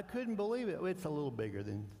 I couldn't believe it. It's a little bigger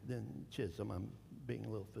than Chisholm. I'm being a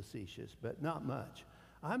little facetious, but not much.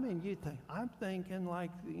 I mean, I'm thinking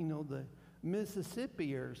like, the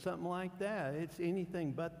Mississippi or something like that. It's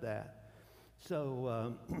anything but that.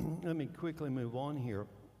 So let me quickly move on here.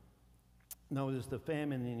 Notice the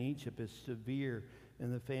famine in Egypt is severe,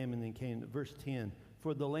 and the famine in Canaan. Verse 10,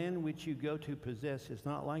 for the land which you go to possess is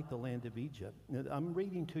not like the land of Egypt. Now, I'm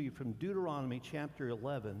reading to you from Deuteronomy chapter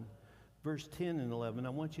 11, verse 10 and 11.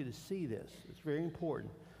 I want you to see this. It's very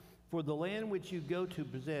important. For the land which you go to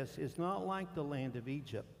possess is not like the land of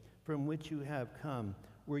Egypt, from which you have come,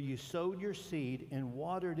 where you sowed your seed and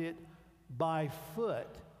watered it by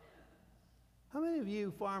foot. How many of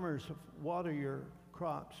you farmers water your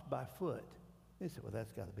crops by foot? They say, well,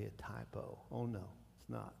 that's got to be a typo. Oh, no, it's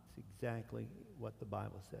not. It's exactly what the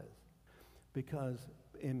Bible says. Because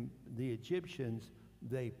in the Egyptians,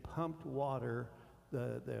 they pumped water.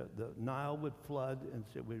 The Nile would flood, and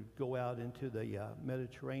so it would go out into the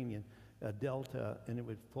Mediterranean delta, and it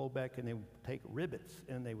would flow back, and they would take rivets,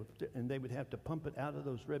 and they would have to pump it out of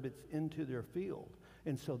those rivets into their field.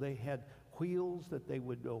 And so they had wheels that they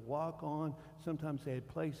would walk on. Sometimes they had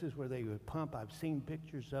places where they would pump. I've seen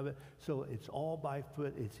pictures of it. So it's all by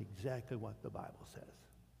foot. It's exactly what the Bible says.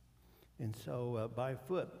 And so by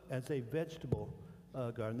foot, as a vegetable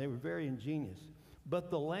garden, they were very ingenious. But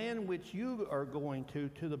the land which you are going to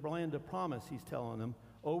the land of promise, he's telling them,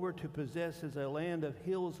 over to possess as a land of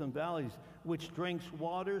hills and valleys, which drinks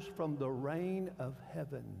waters from the rain of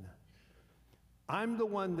heaven. I'm the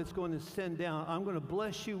one that's going to send down. I'm going to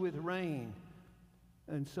bless you with rain.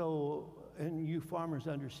 And you farmers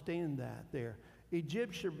understand that there. The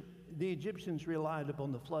Egyptians relied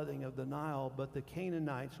upon the flooding of the Nile, but the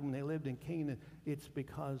Canaanites, when they lived in Canaan, it's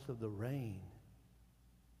because of the rain.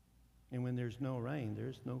 And when there's no rain,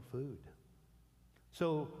 there's no food.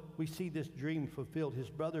 So we see this dream fulfilled. His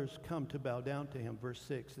brothers come to bow down to him, verse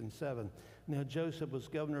 6 and 7. Now Joseph was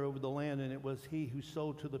governor over the land, and it was he who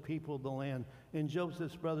sold to the people of the land. And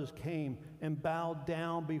Joseph's brothers came and bowed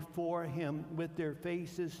down before him with their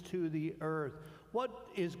faces to the earth. What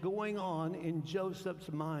is going on in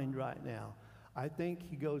Joseph's mind right now? I think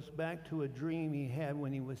he goes back to a dream he had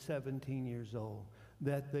when he was 17 years old,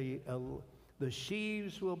 that the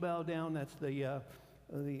sheaves will bow down. That's the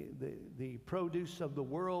produce of the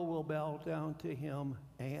world will bow down to him,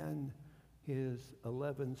 and his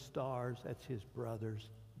 11 stars, that's his brothers,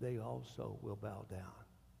 they also will bow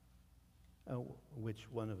down. Which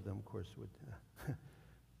one of them, of course, would.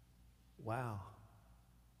 Wow.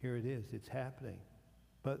 Here it is. It's happening.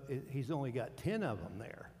 But he's only got 10 of them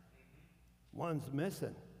there. One's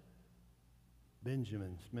missing.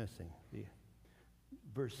 Benjamin's missing.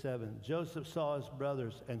 Verse 7, Joseph saw his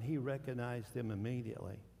brothers, and he recognized them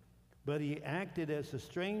immediately. But he acted as a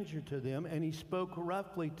stranger to them, and he spoke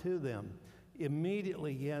roughly to them.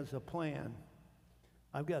 Immediately, he has a plan.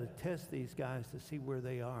 I've got to test these guys to see where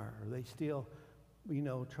they are. Are they still,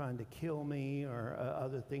 trying to kill me, or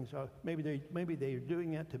other things? Maybe they're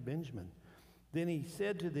doing that to Benjamin. Then he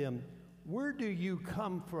said to them, "Where do you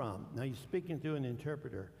come from?" Now, he's speaking through an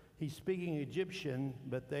interpreter. He's speaking Egyptian,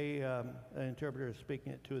 but an interpreter is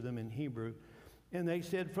speaking it to them in Hebrew. And they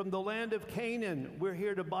said, "From the land of Canaan, we're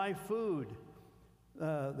here to buy food."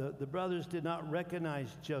 The brothers did not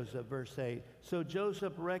recognize Joseph, verse 8. So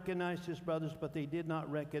Joseph recognized his brothers, but they did not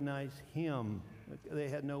recognize him. They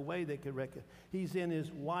had no way they could recognize. He's in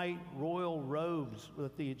his white royal robes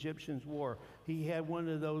that the Egyptians wore. He had one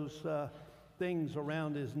of those things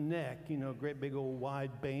around his neck, great big old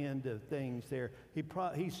wide band of things there.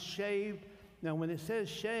 He's shaved. Now, when it says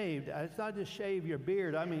shaved, it's not just shave your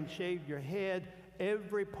beard. I mean shave your head,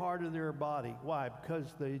 every part of their body. Why?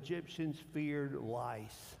 Because the Egyptians feared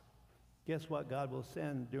lice. Guess what God will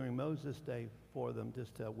send during Moses' day for them,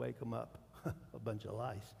 just to wake them up? A bunch of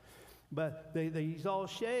lice. But he's all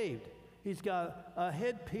shaved. He's got a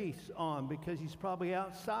headpiece on because he's probably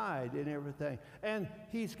outside and everything. And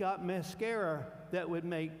he's got mascara that would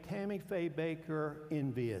make Tammy Faye Baker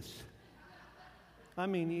envious. I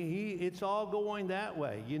mean, it's all going that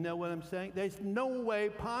way. You know what I'm saying? There's no way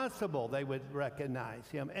possible they would recognize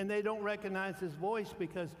him. And they don't recognize his voice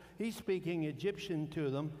because he's speaking Egyptian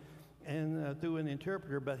to them and through an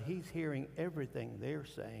interpreter, but he's hearing everything they're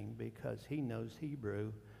saying because he knows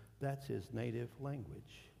Hebrew. That's his native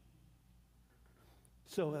language.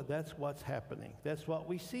 So that's what's happening. That's what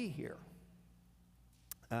we see here.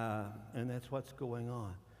 And that's what's going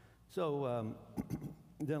on. So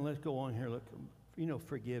then let's go on here. Look,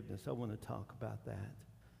 forgiveness. I want to talk about that.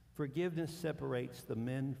 Forgiveness separates the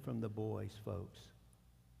men from the boys, folks.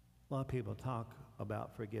 A lot of people talk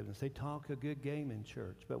about forgiveness. They talk a good game in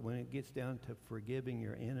church, but when it gets down to forgiving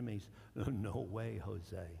your enemies, no way,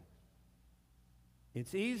 Jose.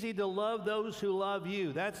 It's easy to love those who love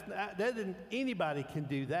you. Anybody can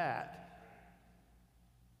do that.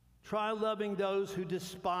 Try loving those who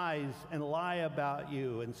despise and lie about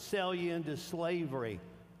you and sell you into slavery.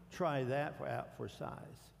 Try that out for size.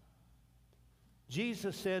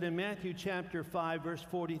 Jesus said in Matthew chapter 5, verse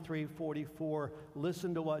 43, 44,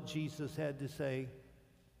 listen to what Jesus had to say.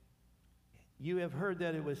 You have heard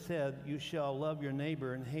that it was said, you shall love your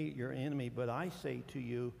neighbor and hate your enemy. But I say to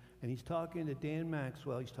you, and he's talking to Dan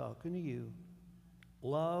Maxwell, he's talking to you,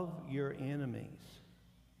 love your enemies.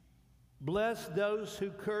 Bless those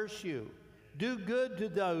who curse you. Do good to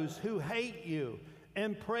those who hate you.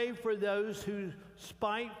 And pray for those who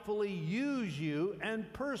spitefully use you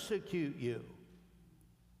and persecute you.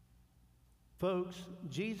 Folks,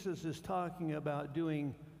 Jesus is talking about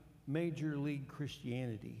doing major league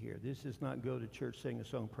Christianity here. This is not go to church, sing a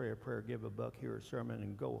song, pray a prayer, give a buck, hear a sermon,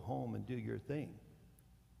 and go home and do your thing.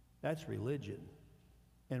 That's religion,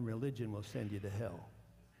 and religion will send you to hell.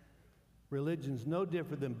 Religion's no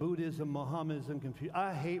different than Buddhism, Mohammedanism, Confucianism.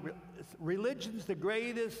 I hate religion's the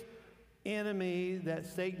greatest enemy that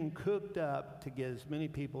Satan cooked up to get as many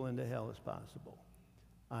people into hell as possible.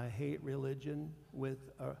 I hate religion with,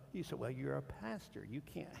 you say, well, you're a pastor. You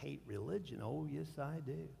can't hate religion. Oh, yes, I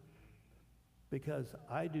do. Because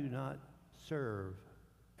I do not serve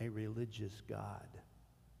a religious God.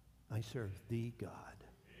 I serve the God.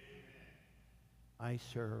 I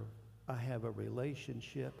have a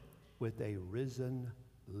relationship with a risen,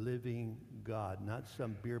 living God, not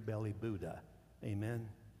some beer belly Buddha. Amen?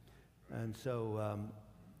 And so,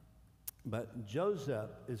 but Joseph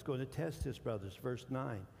is going to test his brothers. Verse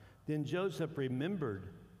 9. Then Joseph remembered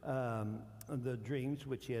the dreams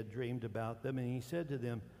which he had dreamed about them, and he said to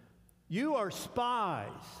them, "You are spies."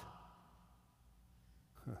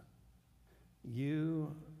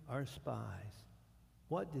 You are spies.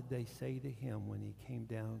 What did they say to him when he came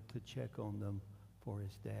down to check on them for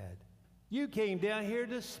his dad? You came down here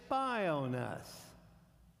to spy on us.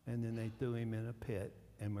 And then they threw him in a pit,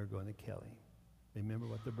 and we're going to kill him. Remember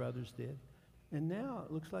what the brothers did? And now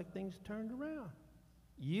it looks like things turned around.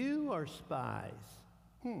 You are spies.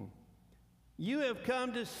 You have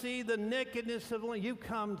come to see the nakedness of the land. You've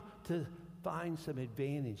come to find some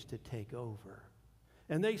advantage to take over.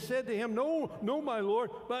 And they said to him, "No, no, my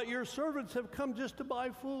lord, but your servants have come just to buy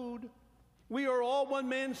food. We are all one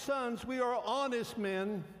man's sons. We are honest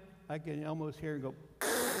men." I can almost hear him go,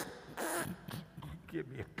 "Give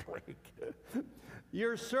me a break."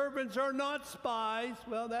 Your servants are not spies.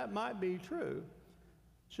 Well, that might be true.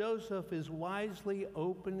 Joseph is wisely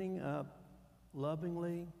opening up,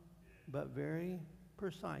 lovingly, but very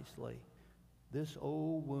precisely, this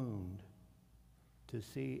old wound to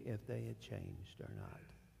see if they had changed or not.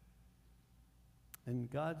 And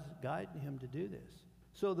God's guiding him to do this.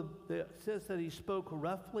 So it says that he spoke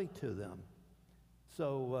roughly to them.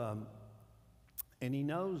 So, and he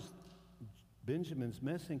knows Benjamin's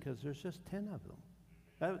missing because there's just 10 of them.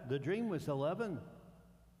 The dream was 11.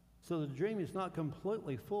 So the dream is not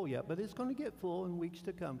completely full yet, but it's going to get full in weeks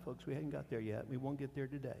to come, folks. We haven't got there yet. We won't get there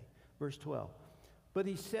today. Verse 12. But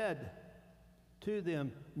he said to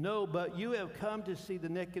them, "No, but you have come to see the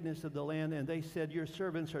nakedness of the land." And they said, "Your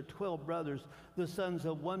servants are 12 brothers, the sons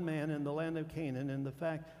of one man in the land of Canaan. And the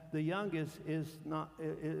fact the youngest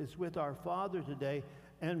is with our father today,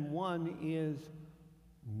 and one is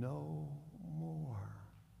no more."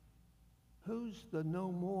 Who's the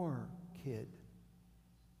no more kid?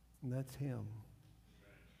 And that's him.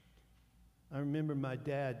 I remember my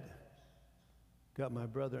dad got my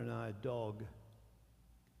brother and I a dog.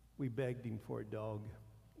 We begged him for a dog.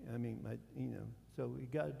 So we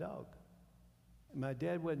got a dog. My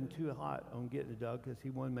dad wasn't too hot on getting a dog because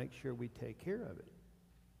he wanted to make sure we take care of it.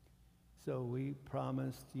 So we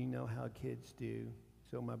promised, you know how kids do.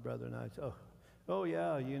 So my brother and I said, oh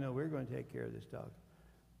yeah, we're going to take care of this dog.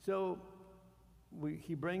 So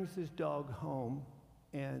he brings this dog home,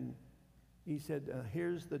 and he said,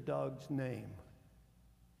 "Here's the dog's name,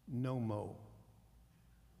 Nomo."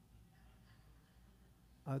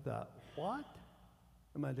 I thought, what?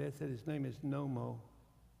 And my dad said his name is Nomo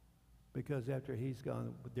because after he's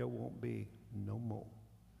gone, there won't be no more.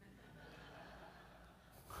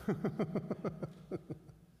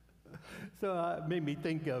 So it made me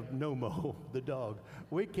think of Nomo, the dog.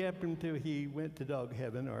 We kept him till he went to dog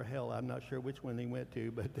heaven or hell. I'm not sure which one he went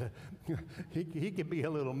to, but he could be a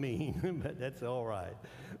little mean, but that's all right.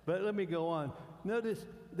 But let me go on. Notice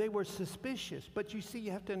they were suspicious, but you see,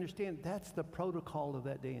 you have to understand that's the protocol of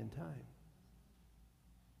that day and time.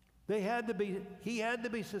 He had to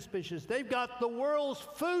be suspicious. They've got the world's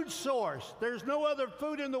food source. There's no other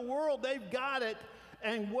food in the world. They've got it.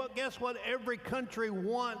 And guess what? Every country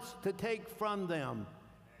wants to take from them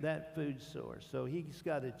that food source. So he's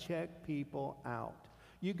got to check people out.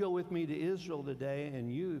 You go with me to Israel today, and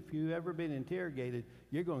if you've ever been interrogated,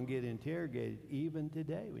 you're going to get interrogated even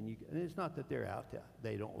today. And it's not that they're out there.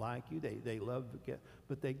 They don't like you. They love,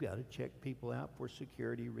 but they've got to check people out for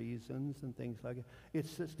security reasons and things like that.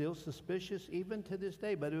 It's still suspicious even to this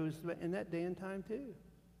day, but it was in that day and time too.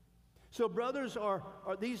 So brothers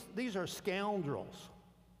these are scoundrels.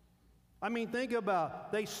 I mean, think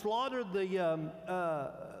about, they slaughtered the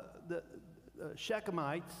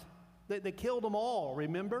Shechemites. They killed them all,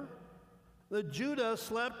 remember? Judah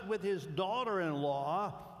slept with his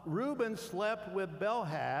daughter-in-law. Reuben slept with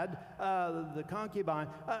Belhad, the concubine.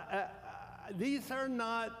 These are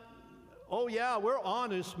not, we're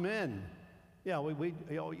honest men. Yeah, we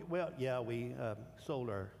sold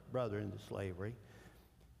our brother into slavery.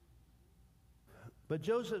 But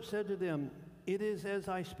Joseph said to them, "It is as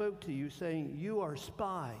I spoke to you, saying, you are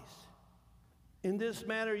spies. In this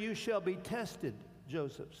matter you shall be tested,"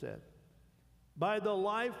 Joseph said, "by the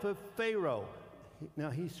life of Pharaoh." Now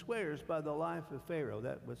he swears by the life of Pharaoh.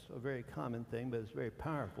 That was a very common thing, but it's very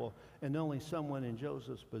powerful, and only someone in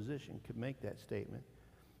Joseph's position could make that statement.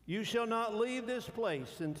 "You shall not leave this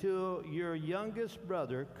place until your youngest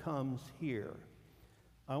brother comes here."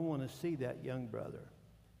 I want to see that young brother.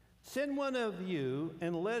 Send one of you,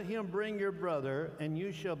 and let him bring your brother, and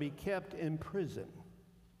you shall be kept in prison,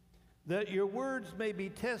 that your words may be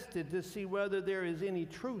tested to see whether there is any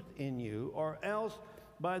truth in you, or else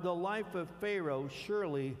by the life of Pharaoh,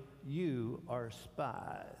 surely you are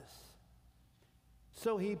spies.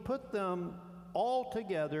 So he put them all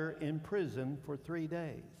together in prison for 3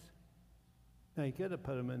 days. Now, he could have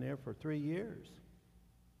put them in there for 3 years,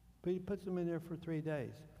 but he puts them in there for 3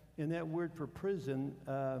 days. And that word for prison,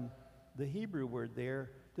 the Hebrew word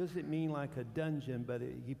there, doesn't mean like a dungeon, but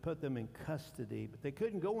he put them in custody. But they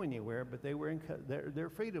couldn't go anywhere, but they were their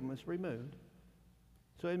freedom was removed.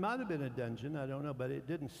 So it might have been a dungeon, I don't know, but it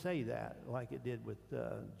didn't say that like it did with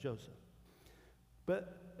Joseph.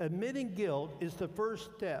 But admitting guilt is the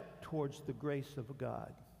first step towards the grace of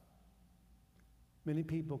God. Many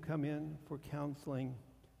people come in for counseling,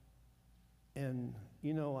 and,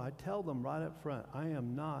 you know, I tell them right up front, I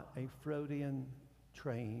am not a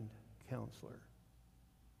Freudian-trained counselor.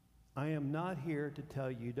 I am not here to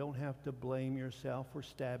tell you don't have to blame yourself for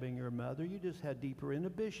stabbing your mother. You just had deeper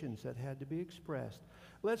inhibitions that had to be expressed.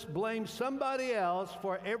 Let's blame somebody else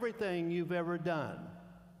for everything you've ever done.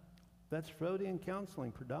 That's Freudian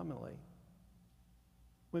counseling predominantly.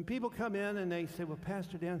 When people come in and they say, well,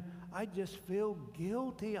 Pastor Dan, I just feel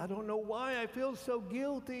guilty. I don't know why I feel so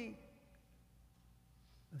guilty.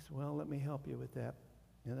 I said, well, let me help you with that.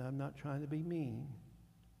 And I'm not trying to be mean.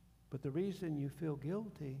 But the reason you feel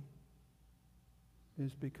guilty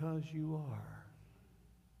is because you are.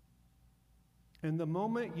 And the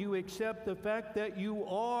moment you accept the fact that you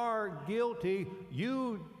are guilty,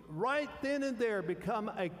 you right then and there become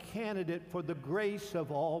a candidate for the grace of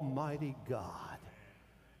Almighty God.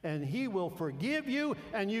 And He will forgive you,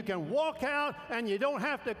 and you can walk out, and you don't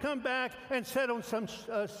have to come back and sit on some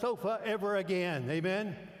sofa ever again.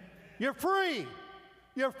 Amen? You're free.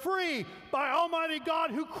 You're free by Almighty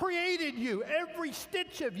God who created you, every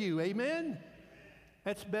stitch of you. Amen?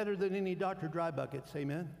 That's better than any Dr. Dry Buckets.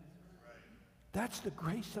 Amen? That's the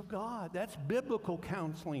grace of God. That's biblical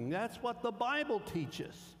counseling. That's what the Bible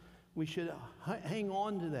teaches. We should hang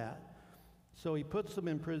on to that. So he puts them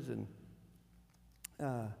in prison.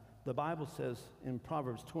 The Bible says in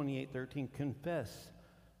Proverbs 28:13, confess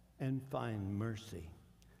and find mercy.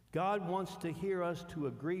 God wants to hear us to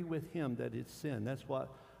agree with Him that it's sin. That's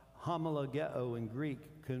what homologeo in Greek,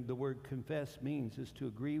 the word confess means, is to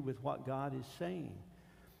agree with what God is saying.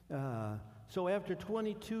 So after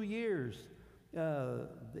 22 years,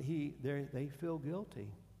 they feel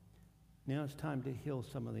guilty. Now it's time to heal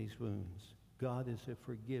some of these wounds. God is a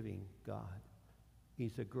forgiving God.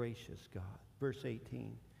 He's a gracious God. Verse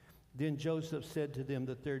 18, then Joseph said to them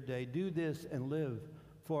the third day, do this and live,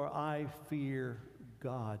 for I fear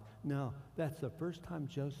God. Now, that's the first time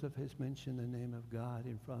Joseph has mentioned the name of God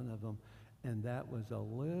in front of them, and that was a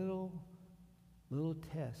little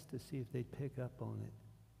test to see if they'd pick up on it.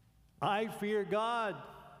 I fear God.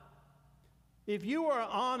 If you are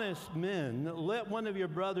honest men, let one of your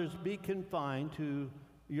brothers be confined to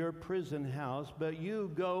your prison house, but you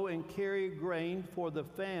go and carry grain for the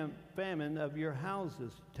famine of your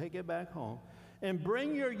houses. Take it back home. And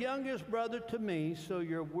bring your youngest brother to me, so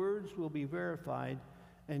your words will be verified,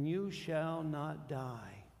 and you shall not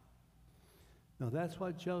die. Now that's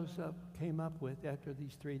what Joseph came up with after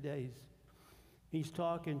these 3 days. He's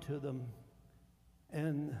talking to them,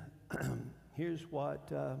 and here's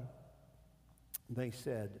what they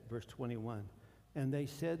said, verse 21. And they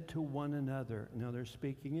said to one another, now they're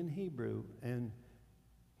speaking in Hebrew, and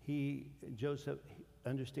Joseph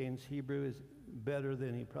understands Hebrew is better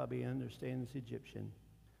than he probably understands Egyptian.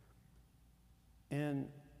 And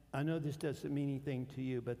I know this doesn't mean anything to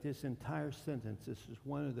you, but this entire sentence, this is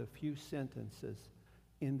one of the few sentences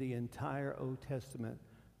in the entire Old Testament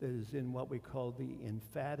that is in what we call the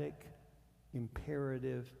emphatic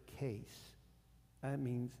imperative case. That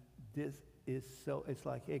means this is so, it's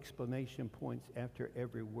like exclamation points after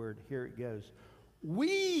every word. Here it goes.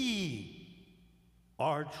 We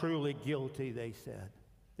are truly guilty, they said.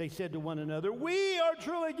 They said to one another, we are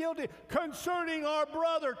truly guilty concerning our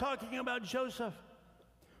brother, talking about Joseph.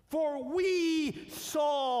 For we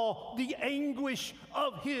saw the anguish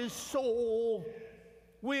of his soul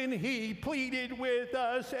when he pleaded with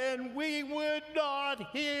us, and we would not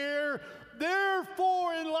hear.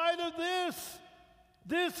 Therefore, in light of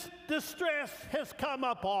this distress has come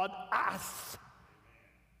upon us.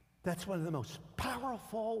 That's one of the most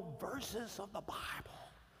powerful verses of the Bible.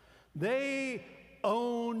 They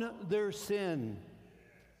own their sin.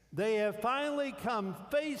 They have finally come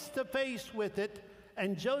face to face with it,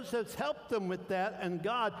 and Joseph's helped them with that, and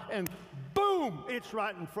boom, it's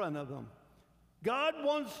right in front of them. God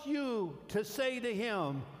wants you to say to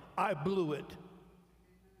Him, I blew it.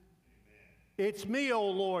 It's me, O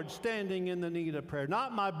Lord, standing in the need of prayer.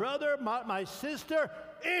 Not my brother, not my sister.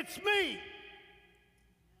 It's me.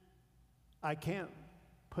 I can't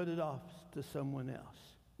put it off to someone else.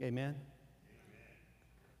 Amen?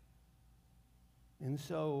 And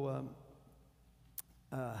so,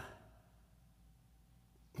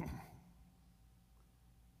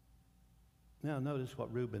 now notice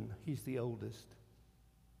what Reuben, he's the oldest.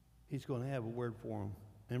 He's going to have a word for him.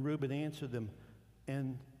 And Reuben answered them.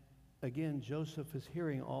 And again, Joseph is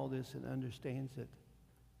hearing all this and understands it.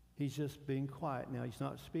 He's just being quiet now. He's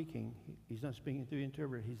not speaking. He's not speaking through the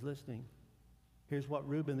interpreter. He's listening. Here's what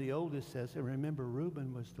Reuben, the oldest, says. And remember,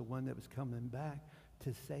 Reuben was the one that was coming back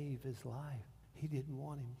to save his life. He didn't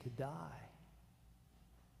want him to die.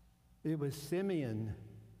 It was Simeon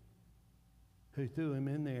who threw him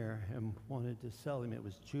in there and wanted to sell him. It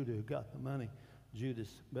was Judah who got the money, Judas.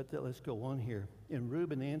 But let's go on here. And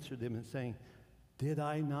Reuben answered them and saying, did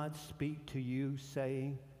I not speak to you,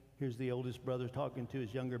 saying, here's the oldest brother talking to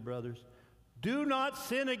his younger brothers, do not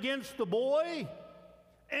sin against the boy,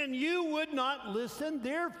 and you would not listen.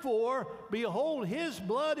 Therefore, behold, his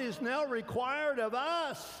blood is now required of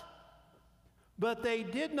us. But they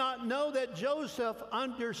did not know that Joseph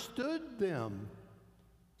understood them.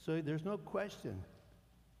 So there's no question.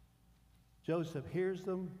 Joseph hears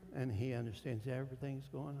them, and he understands everything's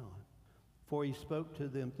going on. For he spoke to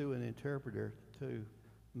them through an interpreter to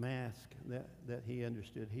mask that he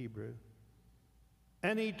understood Hebrew.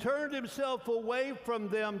 And he turned himself away from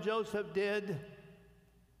them, Joseph did,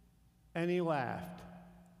 and he laughed.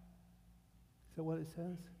 Is that what it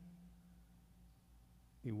says?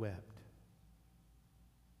 He wept.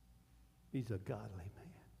 He's a godly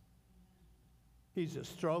man. He's a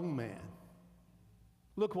strong man.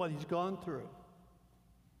 Look what he's gone through.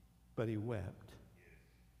 But he wept.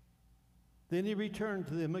 Then he returned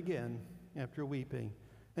to them again after weeping,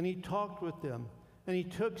 and he talked with them. And he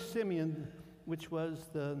took Simeon, which was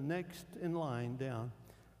the next in line down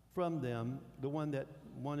from them, the one that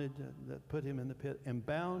that put him in the pit, and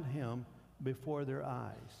bound him before their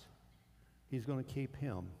eyes. He's going to keep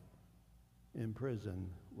him in prison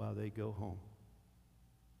while they go home.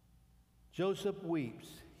 Joseph weeps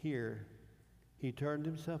here. He turned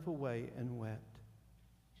himself away and wept.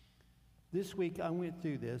 This week I went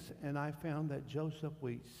through this, and I found that Joseph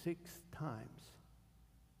wept 6 times.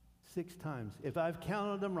 6 times. If I've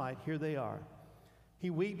counted them right, here they are. He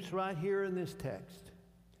weeps right here in this text.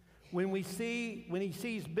 When he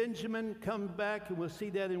sees Benjamin come back, and we'll see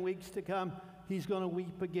that in weeks to come, he's going to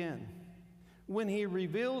weep again. When he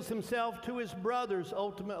reveals himself to his brothers,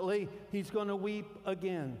 ultimately, he's going to weep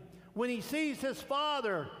again. When he sees his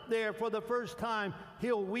father there for the first time,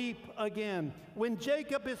 he'll weep again. When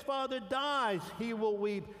Jacob, his father, dies, he will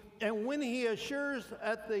weep. And when he assures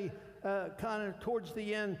at the kind of towards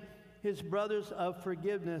the end his brothers of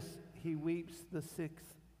forgiveness, he weeps the 6th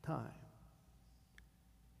time.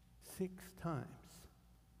 6 times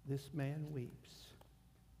this man weeps.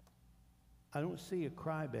 I don't see a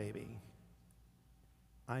crybaby.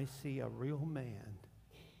 I see a real man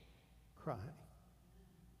crying.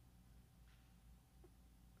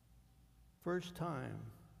 First time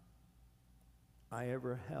I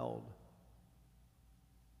ever held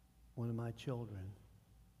one of my children,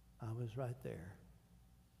 I was right there.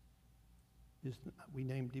 We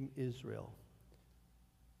named him Israel.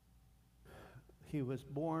 He was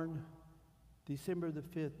born December the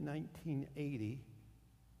 5th, 1980.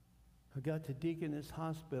 I got to Deaconess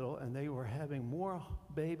Hospital, and they were having more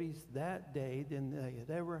babies that day than they had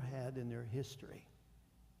ever had in their history.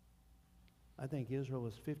 I think Israel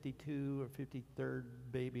was 52 or 53rd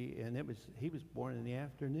baby, and he was born in the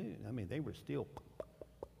afternoon. I mean, they were still,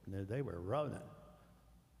 they were running.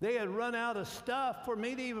 They had run out of stuff for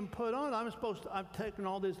me to even put on. I've taken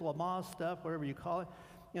all this Lamaze stuff, whatever you call it,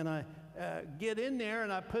 and I get in there,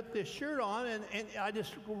 and I put this shirt on, and I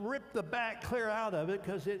just rip the back clear out of it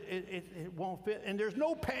because it won't fit, and there's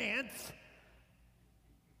no pants.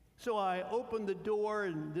 So I opened the door,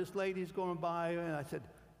 and this lady's going by, and I said,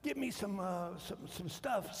 "Give me some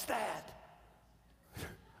stuff, stat."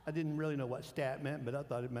 I didn't really know what stat meant, but I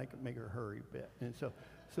thought it'd make her hurry a bit. And so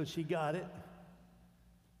she got it.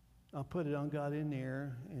 I put it on, got in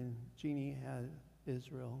there, and Jeannie had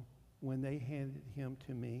Israel. When they handed him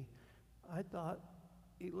to me, I thought,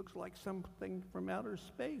 he looks like something from outer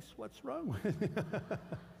space. What's wrong with him?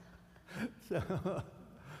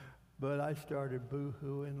 But I started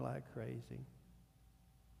boo-hooing like crazy.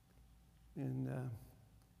 And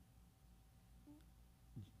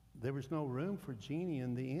there was no room for Jeannie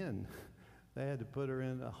in the inn. They had to put her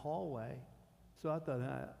in a hallway. So I thought,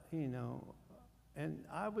 And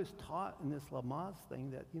I was taught in this Lamaze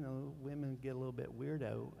thing that, women get a little bit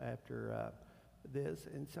weirdo after this.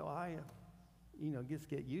 And so I, just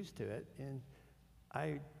get used to it. And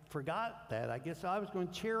I forgot that. I guess I was going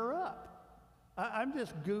to cheer her up. I'm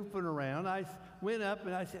just goofing around. I went up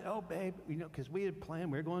and I said, oh, babe, because we had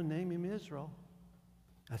planned, we were going to name him Israel.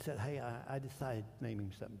 I said, hey, I decided to name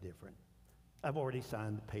him something different. I've already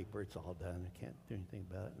signed the paper. It's all done. I can't do anything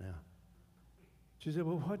about it now. She said,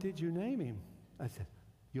 well, what did you name him? I said,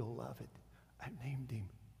 you'll love it. I named him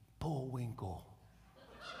Bullwinkle.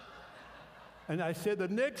 And I said, the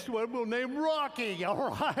next one we'll name Rocky,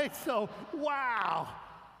 all right? So, wow.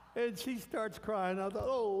 And she starts crying. I thought,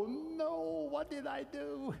 oh, no, what did I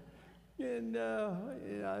do? And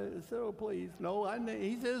I said, oh, please. No,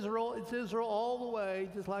 he's Israel. It's Israel all the way,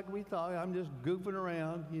 just like we thought. I'm just goofing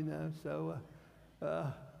around, So,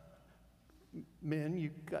 men,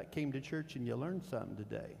 you came to church and you learned something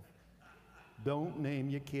today. Don't name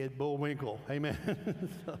your kid Bullwinkle. Amen.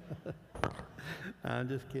 I'm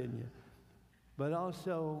just kidding you. But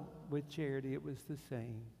also with Charity, it was the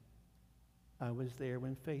same. I was there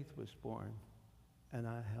when Faith was born, and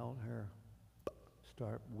I held her,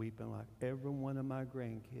 start weeping like every one of my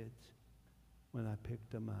grandkids. When I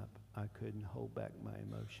picked them up, I couldn't hold back my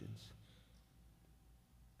emotions.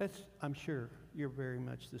 I'm sure you're very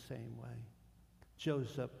much the same way.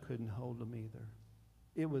 Joseph couldn't hold them either.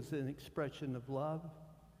 It was an expression of love.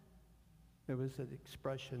 It was an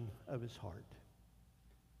expression of his heart.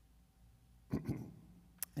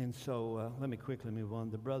 And so let me quickly move on.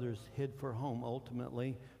 The brothers hid for home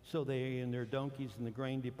ultimately, so they and their donkeys and the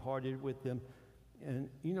grain departed with them. And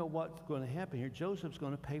you know what's going to happen here? Joseph's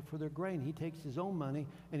going to pay for their grain. He takes his own money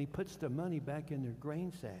and he puts the money back in their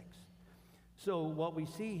grain sacks. So what we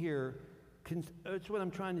see here, that's what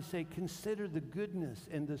I'm trying to say. Consider the goodness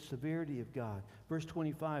and the severity of God. Verse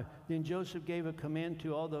 25, then Joseph gave a command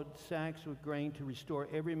to all the sacks with grain to restore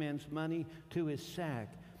every man's money to his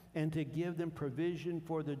sack, and to give them provision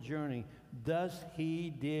for the journey. Thus he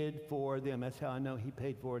did for them. That's how I know he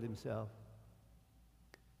paid for it himself.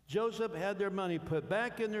 Joseph had their money put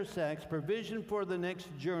back in their sacks, provision for the next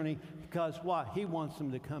journey, because why? He wants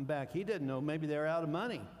them to come back. He didn't know, maybe they're out of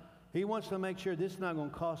money. He wants to make sure this is not going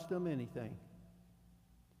to cost them anything.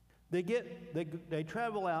 They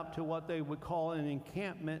travel out to what they would call an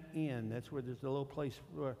encampment inn. That's where there's a little place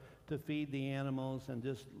to feed the animals, and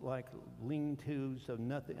just like lean-tos of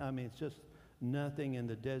nothing. I mean, it's just nothing in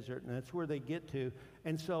the desert, and that's where they get to.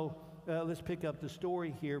 And so let's pick up the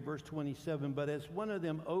story here, verse 27. But as one of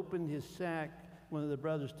them opened his sack, one of the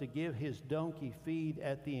brothers, to give his donkey feed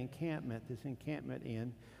at the encampment, this encampment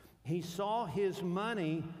inn, he saw his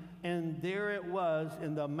money, and there it was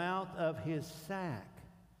in the mouth of his sack.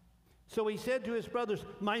 So he said to his brothers,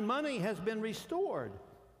 my money has been restored.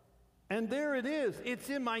 And there it is. It's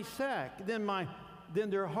in my sack. Then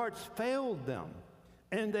their hearts failed them,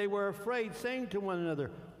 and they were afraid, saying to one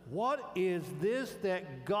another, what is this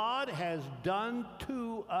that God has done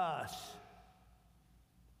to us?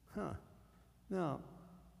 Now,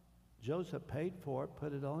 Joseph paid for it,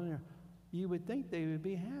 put it all in there. You would think they would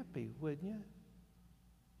be happy, wouldn't you?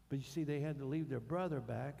 But you see, they had to leave their brother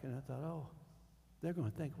back, and I thought, oh, they're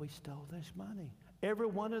going to think we stole this money. Every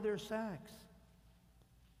one of their sacks.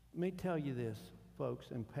 Let me tell you this,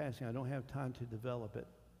 folks, in passing. I don't have time to develop it.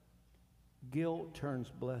 Guilt turns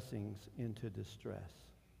blessings into distress.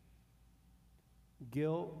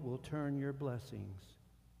 Guilt will turn your blessings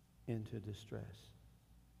into distress.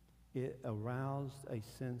 It aroused a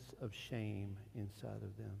sense of shame inside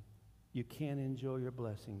of them. You can't enjoy your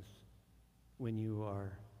blessings when you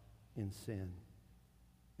are in sin.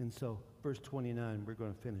 And so, verse 29, we're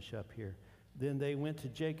going to finish up here. Then they went to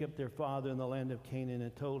Jacob, their father, in the land of Canaan,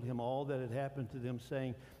 and told him all that had happened to them,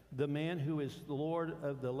 saying, the man who is the Lord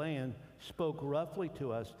of the land spoke roughly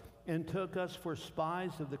to us and took us for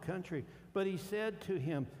spies of the country. But he said to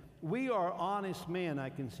him, we are honest men. I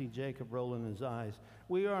can see Jacob rolling his eyes.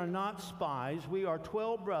 We are not spies. We are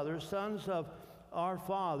 12 brothers, sons of our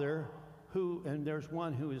father, and there's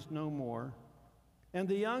one who is no more. And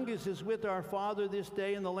the youngest is with our father this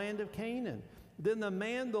day in the land of Canaan. Then the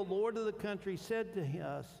man, the Lord of the country, said to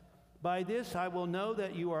us, by this I will know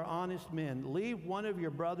that you are honest men. Leave one of your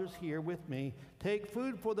brothers here with me. Take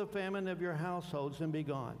food for the famine of your households and be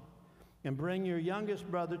gone. And bring your youngest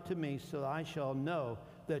brother to me, so I shall know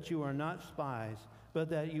that you are not spies, but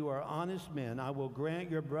that you are honest men. I will grant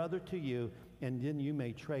your brother to you, and then you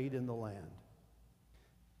may trade in the land.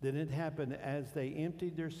 Then it happened as they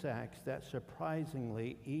emptied their sacks that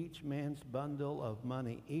surprisingly each man's bundle of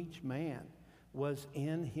money, each man, was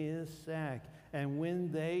in his sack. And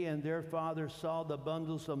when they and their father saw the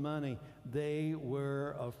bundles of money, they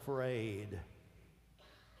were afraid.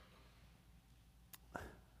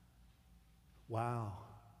 Wow.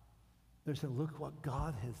 They said, look what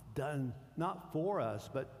God has done, not for us,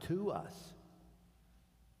 but to us.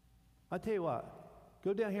 I tell you what,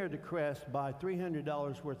 go down here to Crest, buy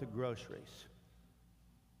 $300 worth of groceries.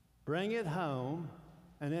 Bring it home,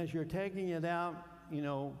 and as you're taking it out, you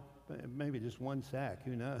know, maybe just one sack,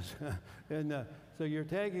 who knows? And so you're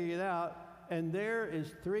taking it out, and there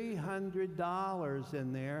is $300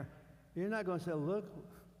 in there. You're not going to say, look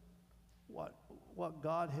what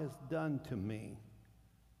God has done to me.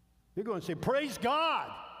 You're going to say, praise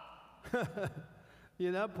God.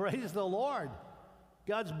 You know, praise the Lord.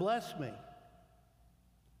 God's blessed me.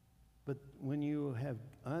 But when you have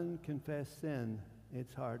unconfessed sin,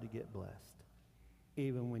 it's hard to get blessed,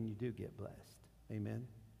 even when you do get blessed. Amen?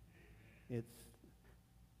 It's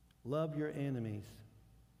love your enemies.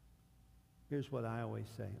 Here's what I always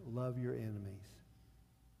say. Love your enemies.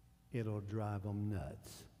 It'll drive them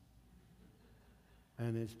nuts.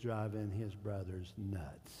 And it's driving his brothers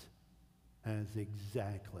nuts. And it's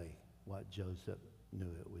exactly what Joseph knew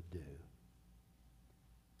it would do.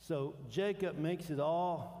 So Jacob makes it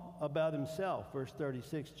all about himself. Verse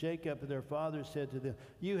 36, Jacob, their father, said to them,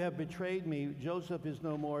 you have betrayed me. Joseph is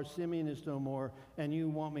no more, Simeon is no more, and you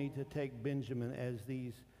want me to take Benjamin as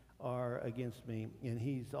these are against me. And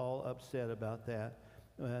he's all upset about that.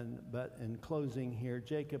 But in closing here,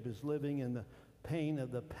 Jacob is living in the pain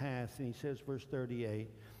of the past. And he says, verse 38,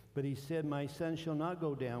 but he said, my son shall not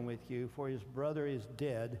go down with you, for his brother is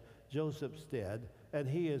dead, Joseph's dead, and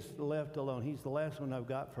he is left alone. He's the last one I've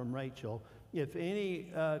got from Rachel. If any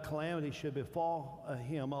calamity should befall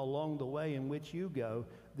him along the way in which you go,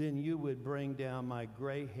 then you would bring down my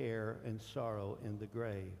gray hair and sorrow in the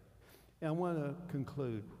grave. And I want to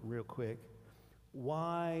conclude real quick.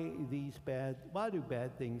 Why do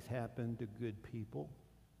bad things happen to good people?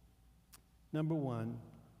 Number one,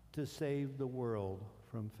 to save the world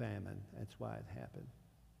from famine. That's why it happened.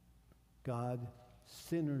 God,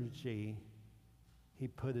 synergy, he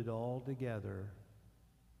put it all together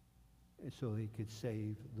so he could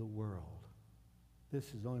save the world.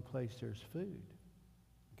 This is the only place there's food.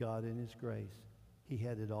 God in his grace. He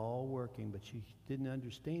had it all working, but you didn't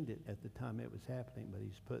understand it at the time it was happening, but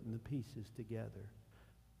he's putting the pieces together.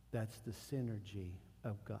 That's the synergy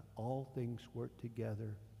of God. All things work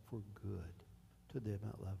together for good to them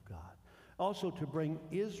that love God. Also to bring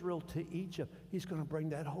Israel to Egypt. He's going to bring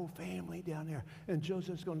that whole family down there. And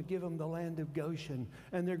Joseph's going to give them the land of Goshen.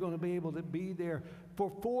 And they're going to be able to be there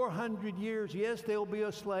for 400 years. Yes, they'll be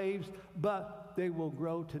slaves, but they will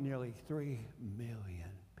grow to nearly 3 million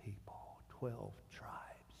people, 12 tribes.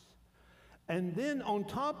 And then on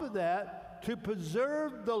top of that, to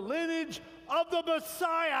preserve the lineage of the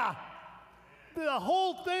Messiah. The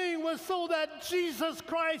whole thing was so that Jesus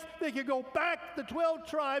Christ, they could go back the 12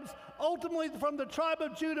 tribes. Ultimately, from the tribe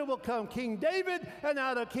of Judah will come King David, and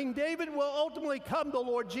out of King David will ultimately come the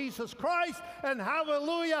Lord Jesus Christ. And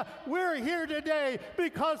hallelujah, we're here today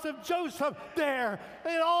because of Joseph there.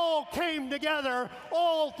 It all came together.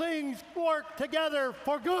 All things work together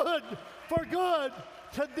for good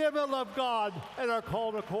to them that love God and are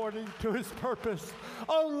called according to his purpose.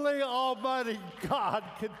 Only Almighty God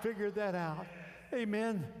can figure that out.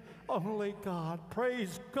 Amen. Only God.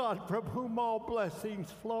 Praise God from whom all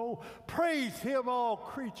blessings flow. Praise him, all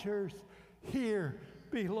creatures here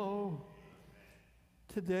below.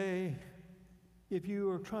 Today, if you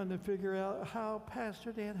are trying to figure out how,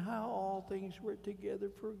 Pastor Dan, how all things work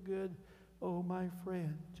together for good, oh, my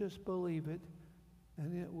friend, just believe it,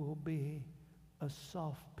 and it will be a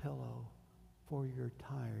soft pillow for your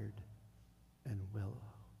tired and willow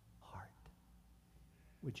heart.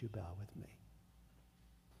 Would you bow with me?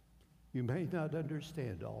 You may not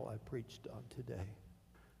understand all I preached on today,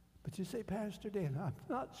 but you say, Pastor Dan, I'm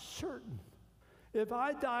not certain. If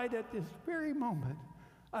I died at this very moment,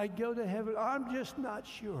 I'd go to heaven. I'm just not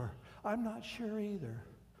sure. I'm not sure either.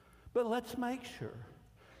 But let's make sure.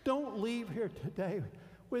 Don't leave here today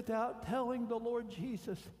without telling the Lord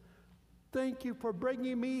Jesus, thank you for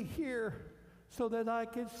bringing me here so that I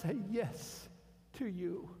can say yes to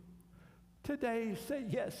you. Today, say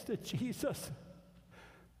yes to Jesus.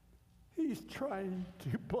 He's trying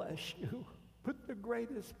to bless you with the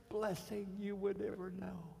greatest blessing you would ever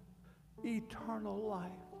know. Eternal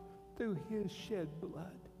life through his shed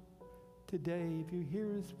blood. Today, if you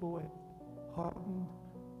hear his voice, harden.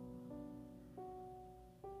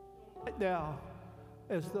 Right now,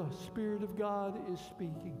 as the Spirit of God is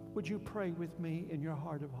speaking, would you pray with me in your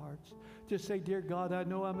heart of hearts? Just say, dear God, I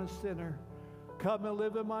know I'm a sinner. Come and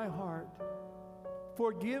live in my heart.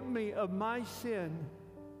 Forgive me of my sin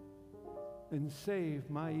and save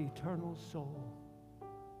my eternal soul.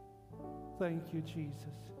 Thank you,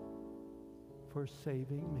 Jesus, for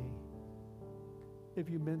saving me. If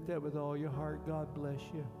you meant that with all your heart, God bless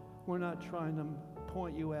you. We're not trying to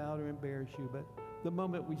point you out or embarrass you, but the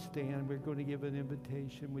moment we stand, we're going to give an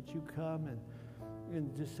invitation. Would you come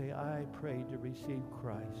and just say, I prayed to receive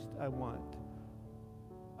Christ.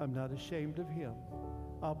 I'm not ashamed of him.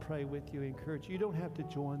 I'll pray with you, encourage you. You don't have to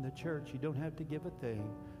join the church. You don't have to give a thing.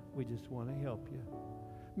 We just want to help you.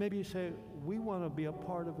 Maybe you say, we want to be a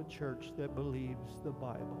part of a church that believes the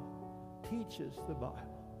Bible, teaches the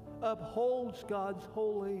Bible, upholds God's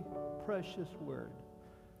holy, precious word.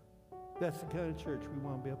 That's the kind of church we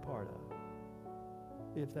want to be a part of.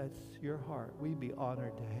 If that's your heart, we'd be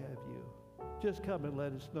honored to have you. Just come and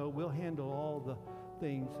let us know. We'll handle all the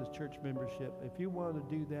things as church membership. If you want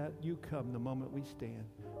to do that, you come the moment we stand.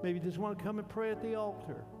 Maybe you just want to come and pray at the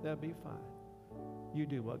altar. That'd be fine. You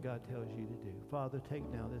do what God tells you to do. Father, take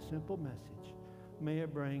now this simple message. May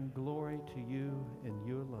it bring glory to you and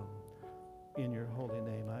you alone. In your holy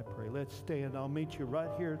name I pray. Let's stand. I'll meet you right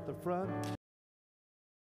here at the front.